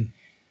tracked. Mm-hmm.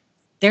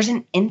 There's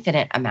an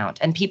infinite amount,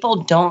 and people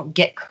don't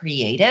get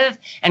creative,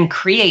 and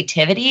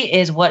creativity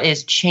is what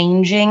is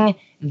changing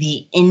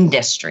the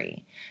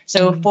industry.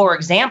 So for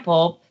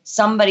example,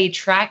 somebody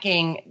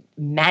tracking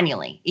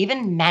manually,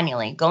 even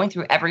manually, going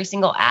through every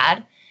single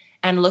ad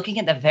and looking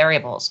at the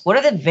variables. What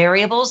are the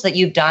variables that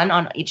you've done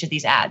on each of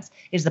these ads?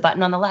 Is the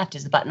button on the left?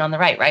 Is the button on the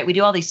right? We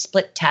do all these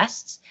split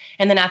tests.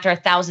 And then after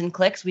 1,000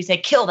 clicks, we say,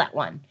 kill that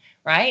one,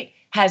 right?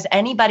 Has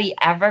anybody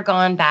ever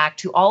gone back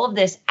to all of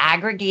this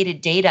aggregated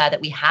data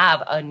that we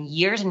have on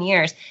years and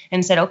years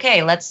and said,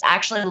 okay, let's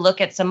actually look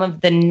at some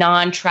of the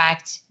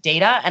non-tracked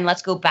data and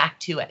let's go back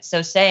to it?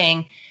 So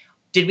saying,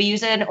 did we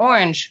use an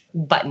orange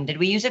button? Did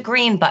we use a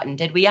green button?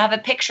 Did we have a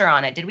picture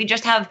on it? Did we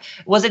just have,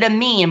 was it a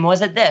meme?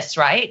 Was it this,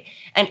 right?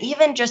 And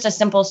even just a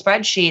simple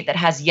spreadsheet that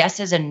has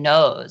yeses and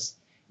nos,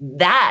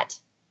 that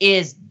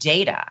is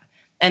data.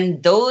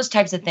 And those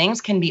types of things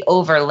can be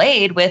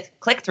overlaid with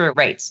click-through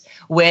rates,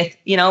 with,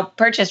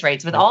 purchase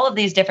rates, with all of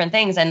these different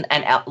things and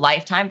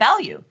lifetime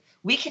value.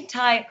 We can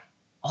tie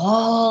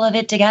all of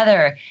it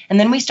together. And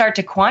then we start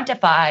to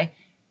quantify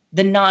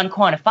the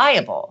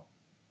non-quantifiable.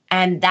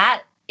 And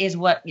that is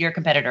what your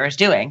competitor is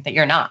doing that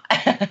you're not.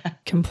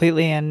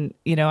 Completely. And,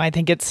 I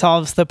think it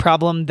solves the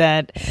problem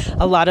that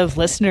a lot of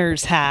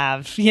listeners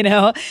have.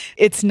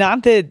 It's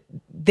not that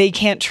they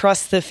can't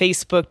trust the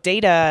Facebook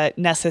data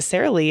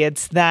necessarily.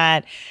 It's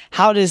that,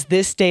 how does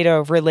this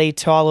data relate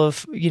to all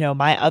of,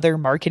 my other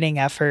marketing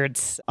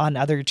efforts on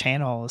other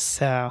channels?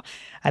 So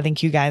I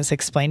think you guys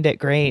explained it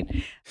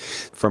great.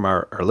 From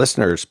our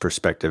listeners'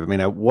 perspective,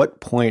 at what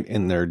point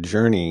in their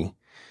journey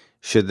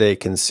should they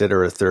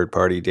consider a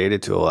third-party data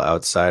tool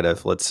outside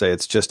of, let's say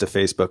it's just a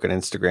Facebook and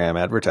Instagram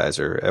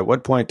advertiser? At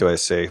what point do I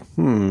say,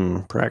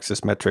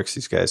 Praxis metrics,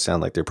 these guys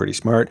sound like they're pretty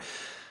smart.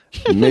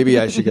 Maybe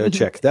I should go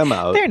check them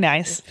out. They're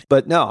nice.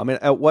 But no,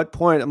 at what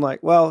point I'm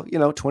like, well,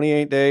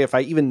 28-day, if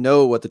I even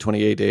know what the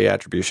 28-day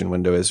attribution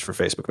window is for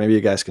Facebook, maybe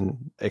you guys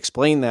can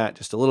explain that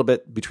just a little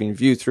bit between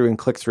view through and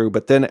click through.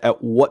 But then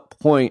at what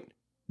point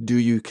do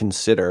you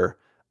consider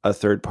a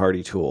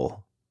third-party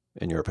tool,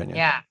 in your opinion?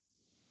 Yeah.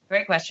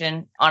 Great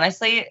question.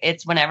 Honestly,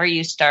 it's whenever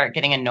you start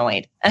getting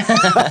annoyed.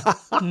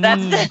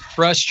 That's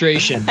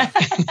frustration.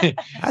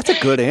 That's a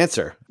good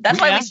answer. That's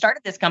why we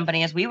started this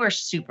company, is we were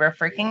super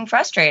freaking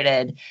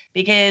frustrated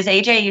because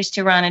AJ used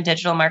to run a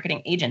digital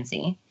marketing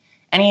agency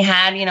and he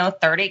had,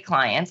 30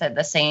 clients at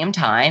the same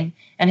time.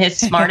 And his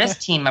smartest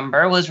team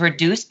member was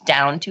reduced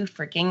down to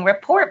freaking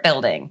report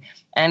building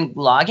and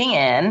logging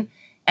in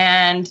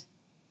and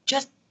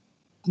just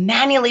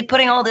manually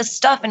putting all this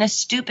stuff in a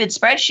stupid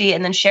spreadsheet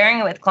and then sharing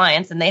it with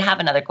clients, and they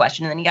have another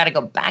question, and then you got to go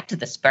back to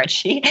the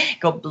spreadsheet,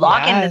 go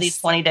log into these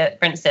 20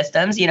 different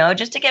systems,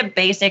 just to get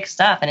basic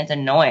stuff, and it's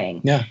annoying.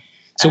 Yeah.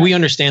 So we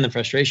understand the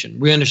frustration.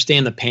 We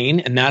understand the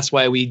pain, and that's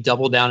why we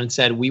doubled down and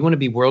said we want to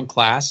be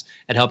world-class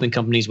at helping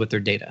companies with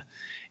their data.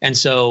 And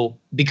so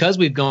because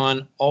we've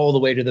gone all the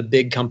way to the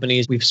big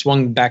companies, we've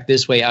swung back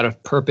this way out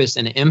of purpose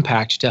and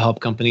impact to help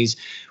companies.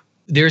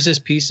 There's this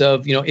piece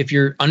of, if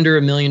you're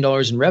under $1 million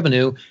in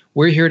revenue,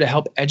 we're here to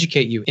help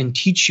educate you and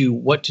teach you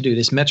what to do.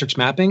 This metrics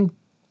mapping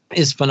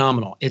is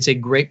phenomenal. It's a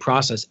great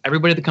process.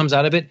 Everybody that comes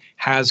out of it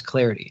has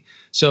clarity.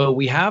 So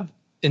we have,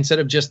 instead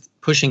of just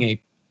pushing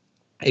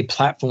a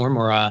platform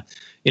or a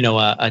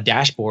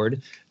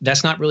dashboard,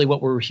 that's not really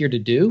what we're here to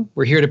do.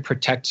 We're here to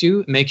protect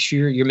you, make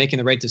sure you're making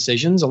the right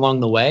decisions along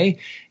the way,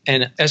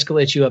 and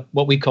escalate you up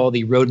what we call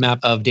the roadmap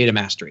of data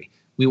mastery.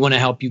 We want to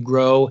help you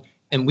grow,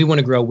 and we want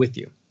to grow with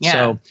you. Yeah.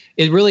 So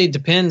it really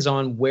depends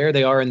on where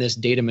they are in this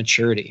data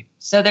maturity.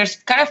 So there's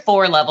kind of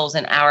 4 levels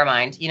in our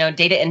mind.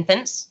 Data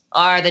infants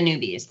are the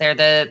newbies. They're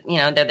the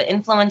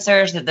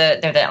influencers,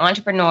 they're the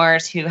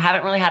entrepreneurs who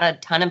haven't really had a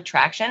ton of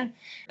traction,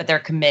 but they're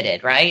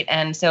committed, right?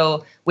 And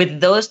so with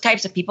those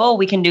types of people,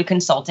 we can do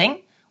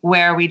consulting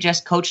where we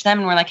just coach them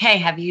and we're like, hey,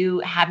 have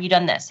you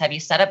done this? Have you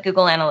set up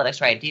Google Analytics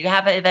right? Do you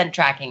have event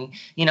tracking?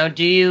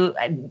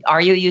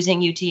 Are you using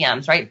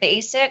UTMs, right?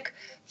 Basic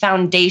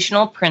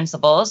foundational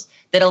principles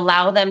that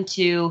allow them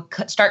to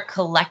start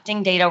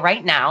collecting data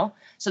right now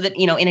so that,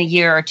 in a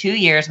year or 2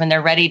 years, when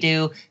they're ready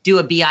to do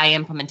a BI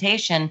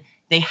implementation,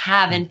 they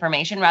have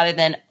information rather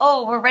than,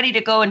 oh, we're ready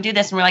to go and do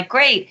this. And we're like,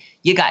 great,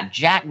 you got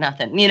jack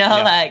nothing,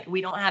 like we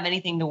don't have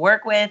anything to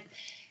work with.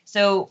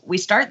 So we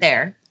start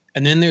there.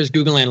 And then there's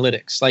Google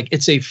Analytics. Like,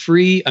 it's a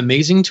free,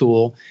 amazing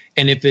tool.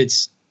 And if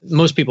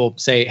most people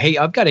say, hey,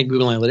 I've got a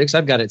Google Analytics,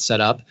 I've got it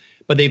set up,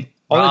 but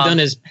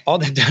all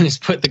they've done is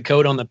put the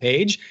code on the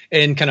page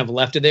and kind of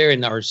left it there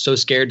and are so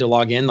scared to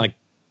log in, like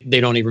they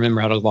don't even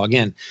remember how to log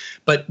in.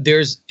 But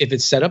if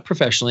it's set up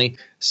professionally,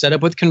 set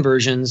up with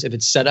conversions, if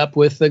it's set up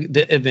with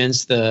the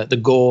events, the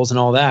goals and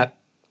all that,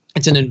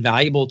 it's an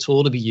invaluable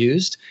tool to be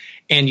used.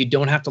 And you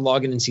don't have to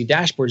log in and see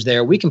dashboards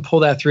there. We can pull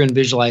that through and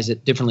visualize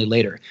it differently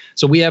later.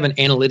 So we have an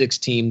analytics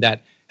team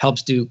that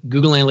helps do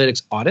Google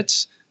Analytics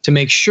audits to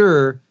make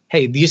sure,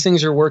 hey, these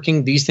things are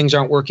working, these things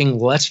aren't working,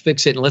 let's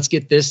fix it, and let's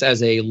get this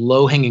as a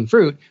low-hanging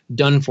fruit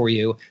done for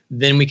you.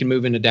 Then we can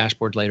move into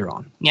dashboard later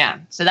on. Yeah,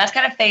 so that's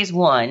kind of phase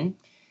 1.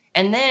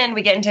 And then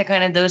we get into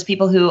kind of those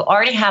people who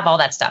already have all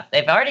that stuff.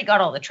 They've already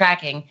got all the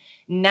tracking.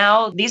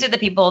 Now, these are the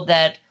people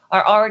that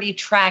are already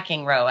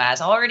tracking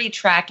ROAS, already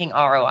tracking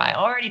ROI,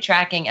 already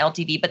tracking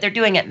LTV, but they're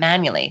doing it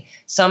manually.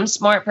 Some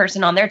smart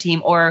person on their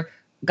team, or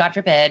God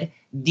forbid,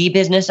 the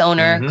business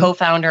owner,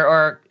 co-founder,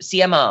 or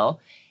CMO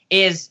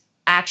is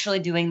actually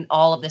doing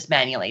all of this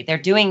manually. They're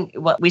doing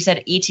what we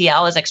said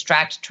ETL is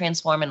extract,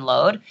 transform, and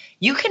load.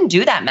 You can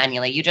do that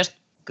manually. You just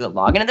go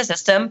log into the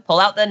system, pull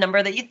out the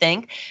number that you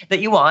think that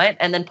you want,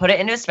 and then put it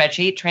into a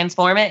spreadsheet,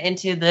 transform it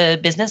into the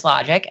business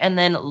logic, and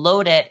then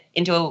load it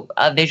into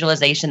a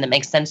visualization that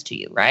makes sense to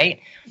you,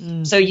 right?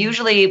 Mm-hmm. So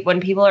usually when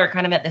people are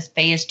kind of at this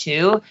phase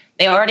 2,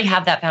 they already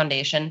have that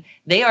foundation.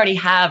 They already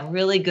have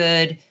really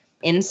good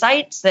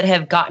insights that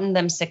have gotten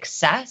them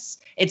success.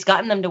 It's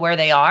gotten them to where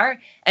they are.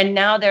 And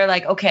now they're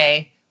like,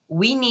 okay,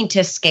 we need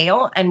to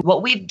scale. And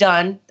what we've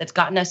done that's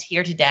gotten us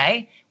here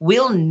today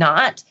will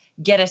not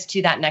get us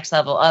to that next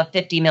level of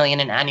 50 million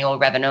in annual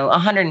revenue,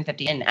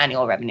 150 in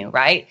annual revenue,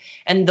 right?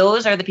 And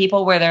those are the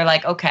people where they're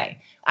like, okay,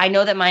 I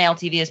know that my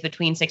LTV is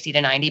between 60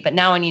 to 90, but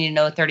now I need to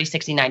know 30,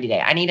 60, 90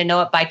 day. I need to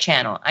know it by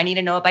channel. I need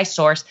to know it by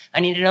source.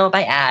 I need to know it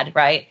by ad,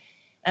 right?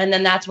 And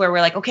then that's where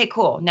we're like, okay,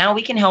 cool. Now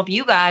we can help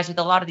you guys with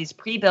a lot of these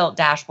pre-built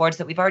dashboards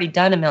that we've already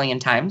done 1 million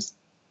times.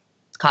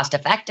 It's cost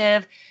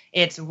effective.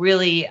 It's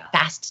really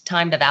fast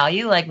time to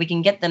value. Like we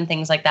can get them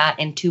things like that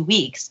in 2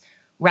 weeks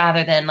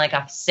rather than like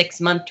a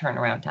 6-month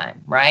turnaround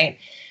time, right?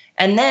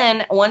 And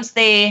then once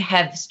they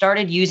have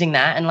started using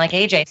that, and like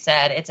AJ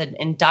said, it's an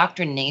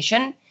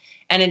indoctrination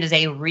and it is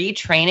a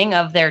retraining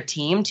of their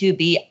team to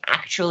be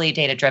actually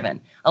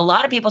data-driven. A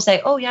lot of people say,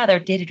 oh yeah, they're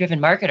data-driven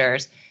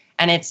marketers.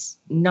 And it's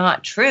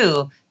not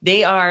true.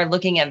 They are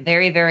looking at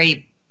very,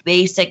 very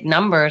basic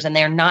numbers and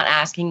they're not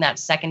asking that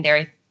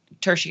secondary,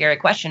 tertiary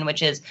question,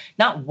 which is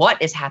not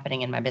what is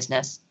happening in my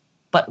business,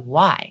 but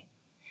why?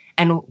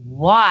 And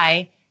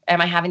why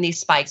am I having these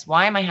spikes?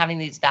 Why am I having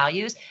these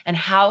values? And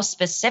how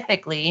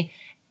specifically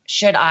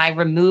should I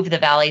remove the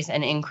valleys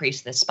and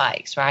increase the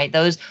spikes, right?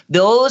 Those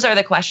are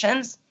the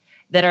questions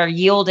that are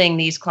yielding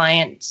these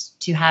clients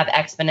to have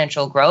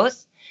exponential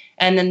growth.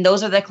 And then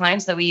those are the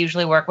clients that we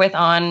usually work with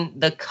on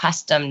the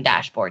custom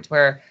dashboards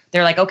where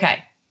they're like,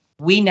 okay,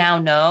 we now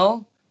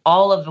know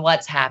all of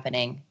what's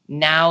happening.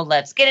 Now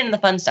let's get into the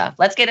fun stuff.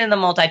 Let's get into the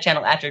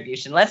multi-channel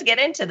attribution. Let's get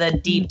into the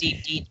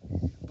deep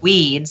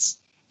weeds.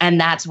 And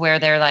that's where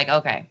they're like,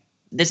 okay,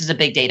 this is a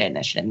big data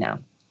initiative now.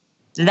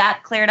 Did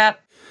that clear it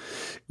up?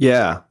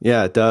 Yeah,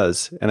 it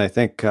does. And I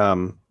think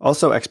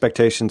also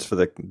expectations for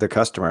the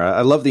customer.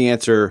 I love the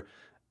answer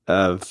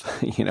of,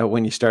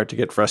 when you start to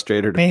get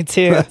frustrated. Me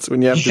too. That's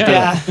when you have to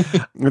do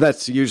it.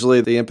 That's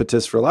usually the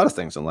impetus for a lot of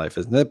things in life,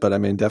 isn't it? But I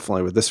mean,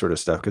 definitely with this sort of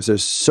stuff, because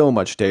there's so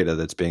much data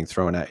that's being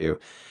thrown at you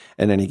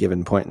at any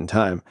given point in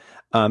time.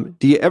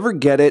 Do you ever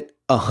get it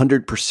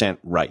 100%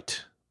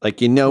 right? Like,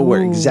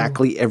 where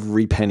exactly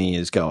every penny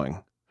is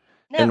going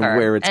Never. and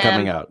where it's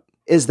coming out.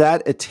 Is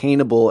that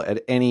attainable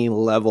at any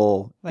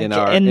level in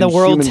the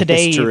world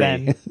today history?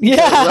 Even?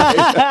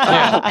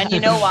 Yeah. And you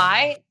know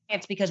why?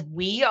 It's because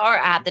we are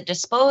at the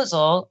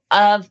disposal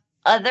of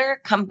other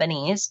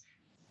companies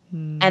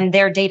and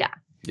their data,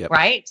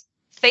 right?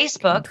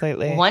 Facebook,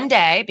 Completely. One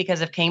day,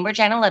 because of Cambridge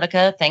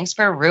Analytica, thanks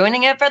for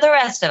ruining it for the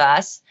rest of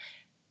us,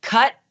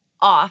 cut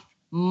off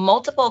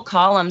multiple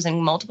columns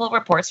and multiple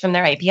reports from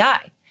their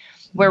API,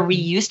 where we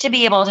used to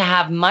be able to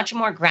have much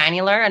more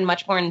granular and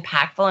much more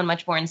impactful and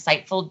much more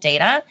insightful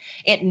data.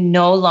 It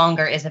no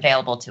longer is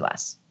available to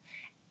us.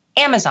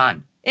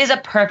 Amazon is a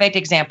perfect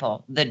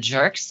example. The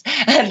jerks,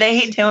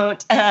 they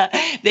don't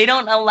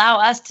allow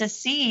us to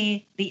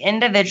see the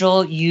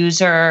individual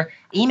user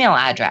email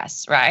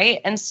address, right?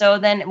 And so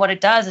then what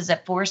it does is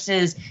it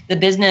forces the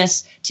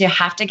business to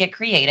have to get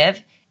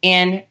creative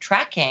in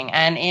tracking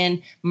and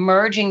in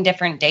merging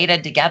different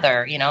data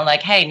together,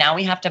 like, hey, now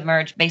we have to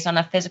merge based on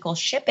a physical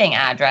shipping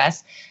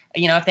address,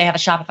 if they have a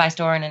Shopify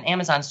store and an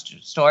Amazon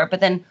store,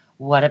 but then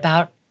what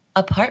about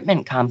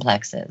apartment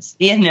complexes?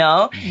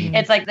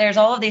 It's like there's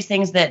all of these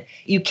things that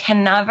you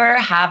can never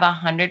have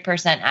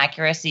 100%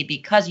 accuracy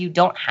because you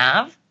don't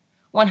have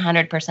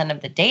 100%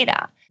 of the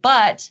data.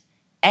 But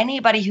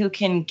anybody who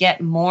can get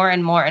more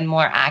and more and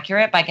more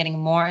accurate by getting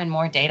more and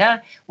more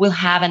data will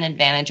have an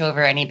advantage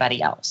over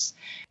anybody else.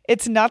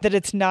 It's not that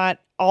it's not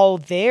all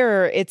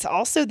there. It's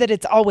also that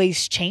it's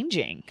always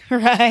changing,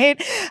 right?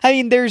 I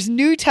mean, there's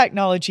new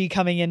technology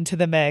coming into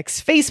the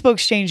mix.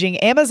 Facebook's changing,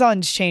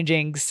 Amazon's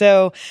changing.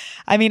 So,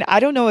 I mean, I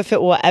don't know if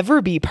it will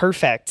ever be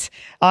perfect,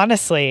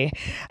 honestly,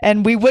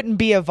 and we wouldn't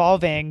be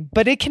evolving,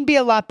 but it can be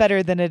a lot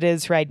better than it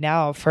is right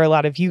now for a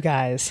lot of you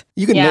guys.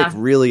 You can make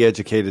really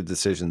educated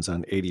decisions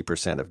on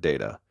 80% of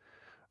data.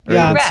 Or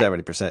even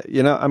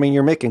 70%. I mean,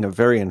 you're making a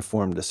very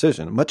informed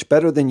decision, much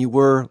better than you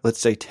were,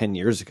 let's say, 10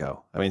 years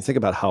ago. I mean, think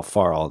about how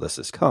far all this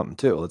has come,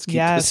 too. Let's keep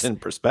this in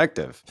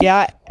perspective.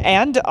 Yeah.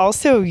 And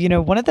also,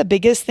 one of the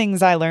biggest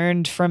things I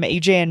learned from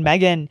AJ and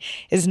Megan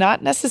is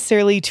not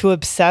necessarily to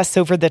obsess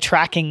over the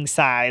tracking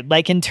side.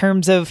 Like in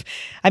terms of,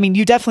 I mean,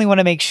 you definitely want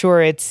to make sure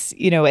it's,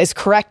 as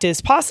correct as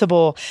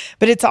possible,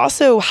 but it's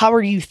also how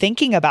are you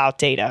thinking about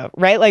data,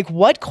 right? Like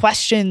what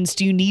questions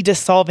do you need to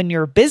solve in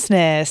your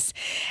business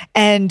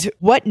and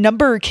what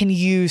number can you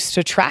use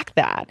to track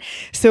that?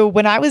 So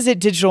when I was at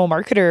Digital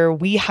Marketer,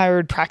 we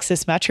hired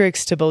Praxis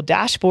metrics to build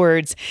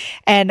dashboards.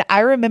 And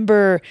I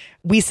remember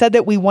we said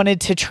that we wanted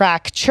to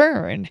track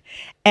churn.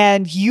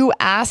 And you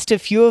asked a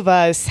few of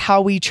us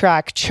how we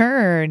track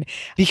churn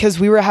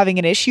because we were having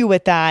an issue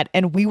with that.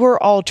 And we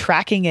were all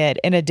tracking it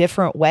in a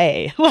different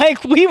way.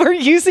 Like we were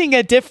using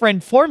a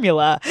different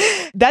formula.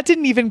 That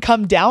didn't even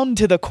come down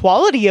to the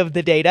quality of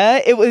the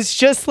data. It was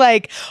just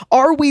like,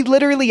 are we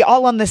literally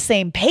all on the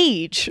same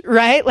page,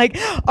 right? Like,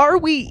 are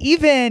we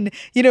even,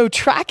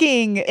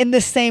 tracking in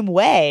the same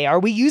way? Are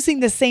we using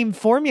the same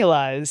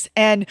formulas?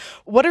 And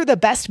what are the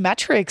best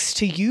metrics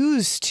to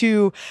use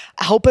to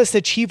help us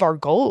achieve our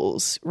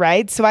goals?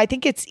 Right. So I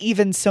think it's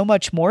even so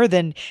much more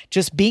than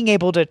just being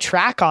able to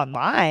track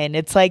online.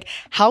 It's like,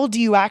 how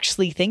do you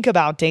actually think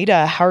about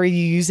data? How are you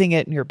using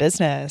it in your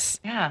business?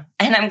 Yeah.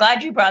 And I'm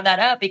glad you brought that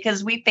up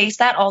because we face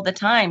that all the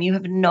time. You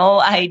have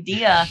no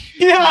idea.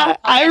 Yeah.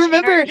 I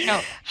remember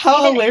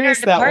how hilarious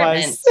that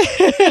was.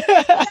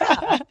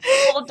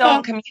 People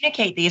don't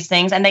communicate these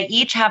things and they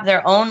each have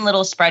their own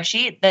little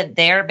spreadsheet that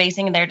they're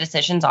basing their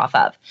decisions off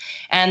of.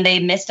 And they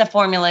missed a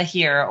formula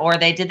here or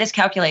they did this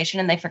calculation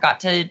and they forgot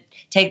to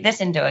take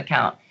this into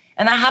account.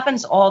 And that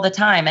happens all the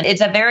time. And it's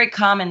a very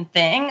common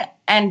thing.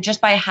 And just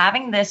by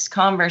having this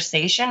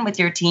conversation with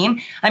your team,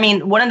 I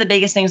mean, one of the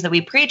biggest things that we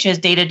preach is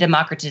data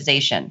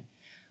democratization.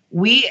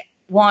 We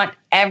want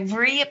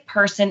every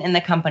person in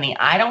the company,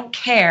 I don't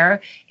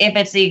care if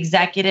it's the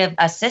executive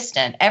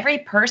assistant, every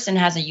person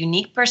has a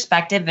unique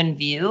perspective and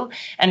view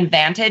and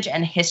vantage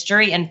and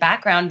history and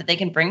background that they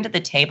can bring to the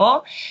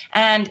table.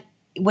 And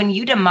when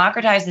you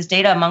democratize this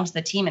data amongst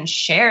the team and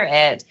share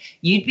it,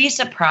 you'd be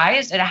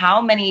surprised at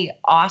how many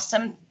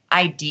awesome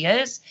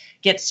ideas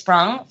get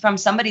sprung from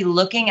somebody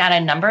looking at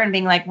a number and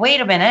being like, wait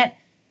a minute,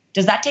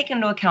 does that take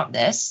into account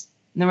this?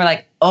 And then we're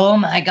like, oh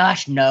my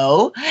gosh,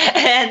 no.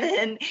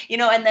 And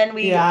then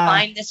we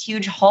find this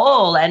huge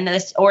hole and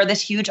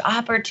this huge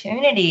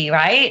opportunity,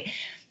 right?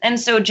 And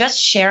so just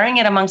sharing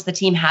it amongst the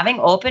team, having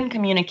open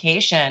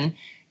communication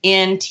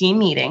in team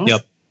meetings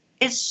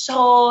is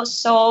so,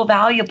 so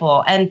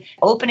valuable. And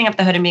opening up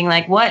the hood and being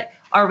like, what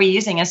are we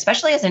using,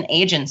 especially as an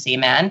agency,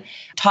 man,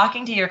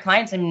 talking to your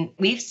clients. And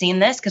we've seen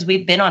this because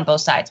we've been on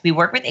both sides. We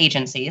work with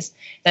agencies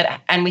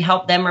and we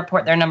help them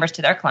report their numbers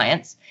to their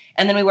clients.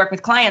 And then we work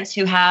with clients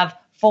who have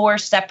 4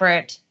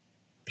 separate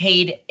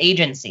paid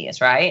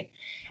agencies, right?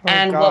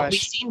 What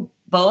we've seen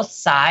both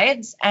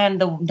sides.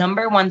 And the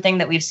number one thing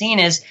that we've seen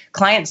is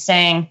clients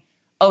saying,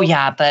 oh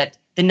yeah, but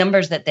the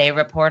numbers that they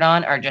report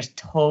on are just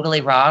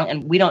totally wrong.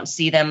 And we don't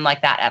see them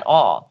like that at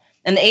all.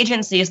 And the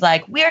agency is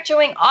like, we're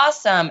doing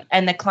awesome.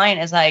 And the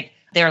client is like,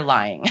 they're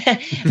lying. And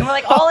we're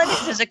like, all it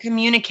is a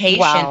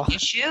communication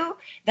issue.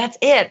 That's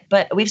it.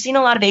 But we've seen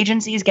a lot of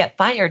agencies get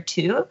fired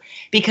too,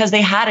 because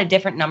they had a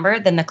different number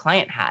than the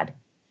client had.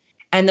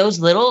 And those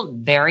little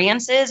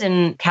variances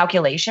in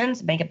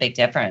calculations make a big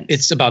difference.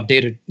 It's about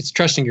data. It's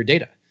trusting your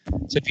data.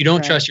 So if you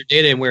don't trust your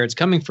data and where it's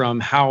coming from,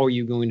 how are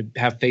you going to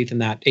have faith in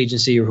that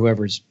agency or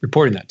whoever's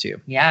reporting that to you?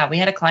 Yeah, we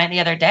had a client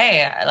the other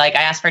day. Like,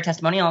 I asked for a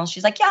testimonial, and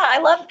she's like, "Yeah, I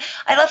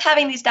love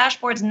having these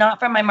dashboards not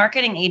from my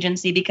marketing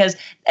agency because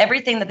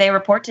everything that they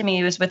report to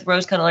me is with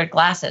rose-colored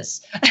glasses."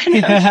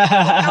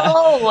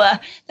 No,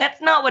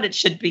 that's not what it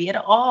should be at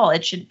all.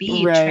 It should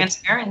be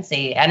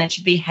transparency, and it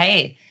should be,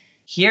 hey,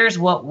 here's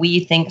what we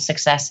think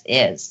success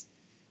is.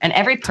 And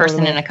every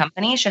person in a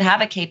company should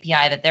have a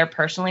KPI that they're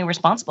personally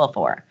responsible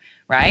for,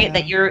 right? Yeah.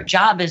 That your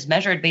job is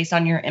measured based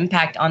on your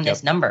impact on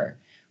this number,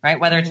 right?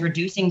 Whether it's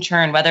reducing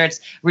churn, whether it's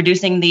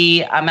reducing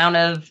the amount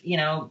of,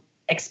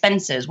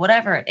 expenses,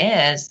 whatever it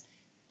is,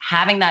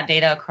 having that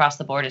data across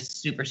the board is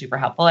super, super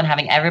helpful. And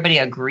having everybody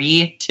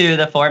agree to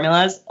the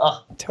formulas,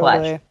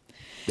 totally.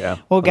 Yeah.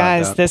 Well,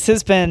 guys, this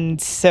has been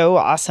so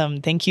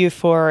awesome. Thank you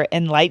for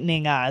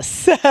enlightening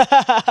us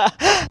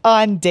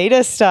on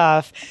data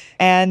stuff.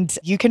 And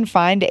you can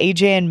find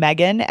AJ and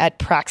Megan at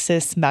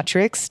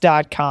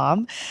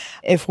praxismetrics.com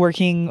if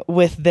working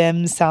with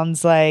them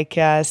sounds like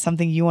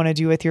something you want to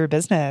do with your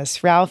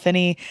business. Ralph,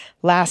 any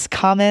last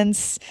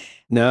comments?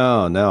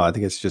 No. I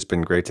think it's just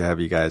been great to have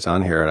you guys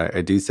on here. And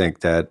I do think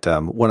that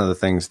one of the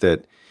things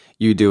that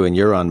you do in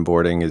your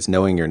onboarding is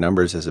knowing your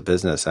numbers as a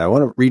business. I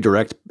want to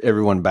redirect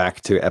everyone back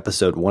to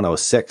episode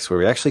 106, where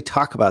we actually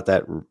talk about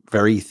that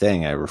very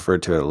thing. I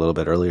referred to it a little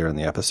bit earlier in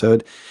the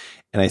episode.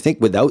 And I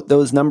think without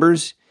those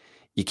numbers,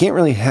 you can't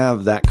really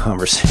have that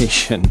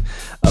conversation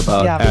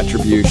about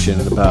attribution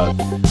and about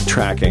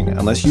tracking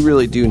unless you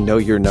really do know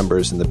your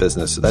numbers in the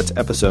business. So that's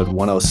episode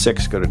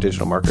 106. Go to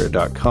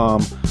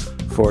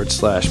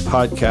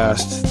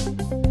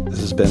digitalmarketer.com/podcast. This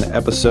has been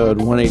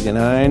episode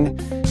 189.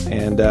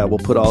 And we'll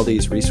put all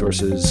these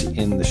resources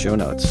in the show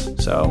notes.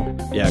 So,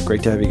 yeah,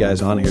 great to have you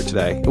guys on here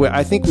today.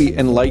 I think we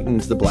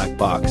enlightened the black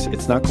box.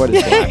 It's not quite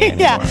as black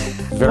anymore.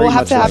 We'll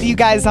have to have you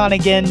guys on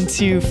again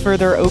to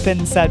further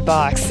open said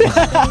box.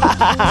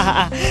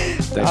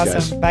 Thanks, awesome.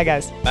 Guys. Bye,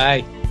 guys.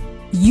 Bye.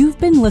 You've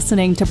been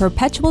listening to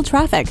Perpetual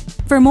Traffic.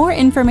 For more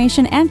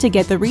information and to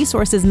get the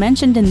resources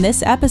mentioned in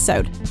this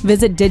episode,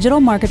 visit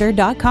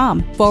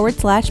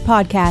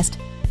digitalmarketer.com/podcast.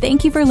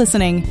 Thank you for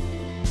listening.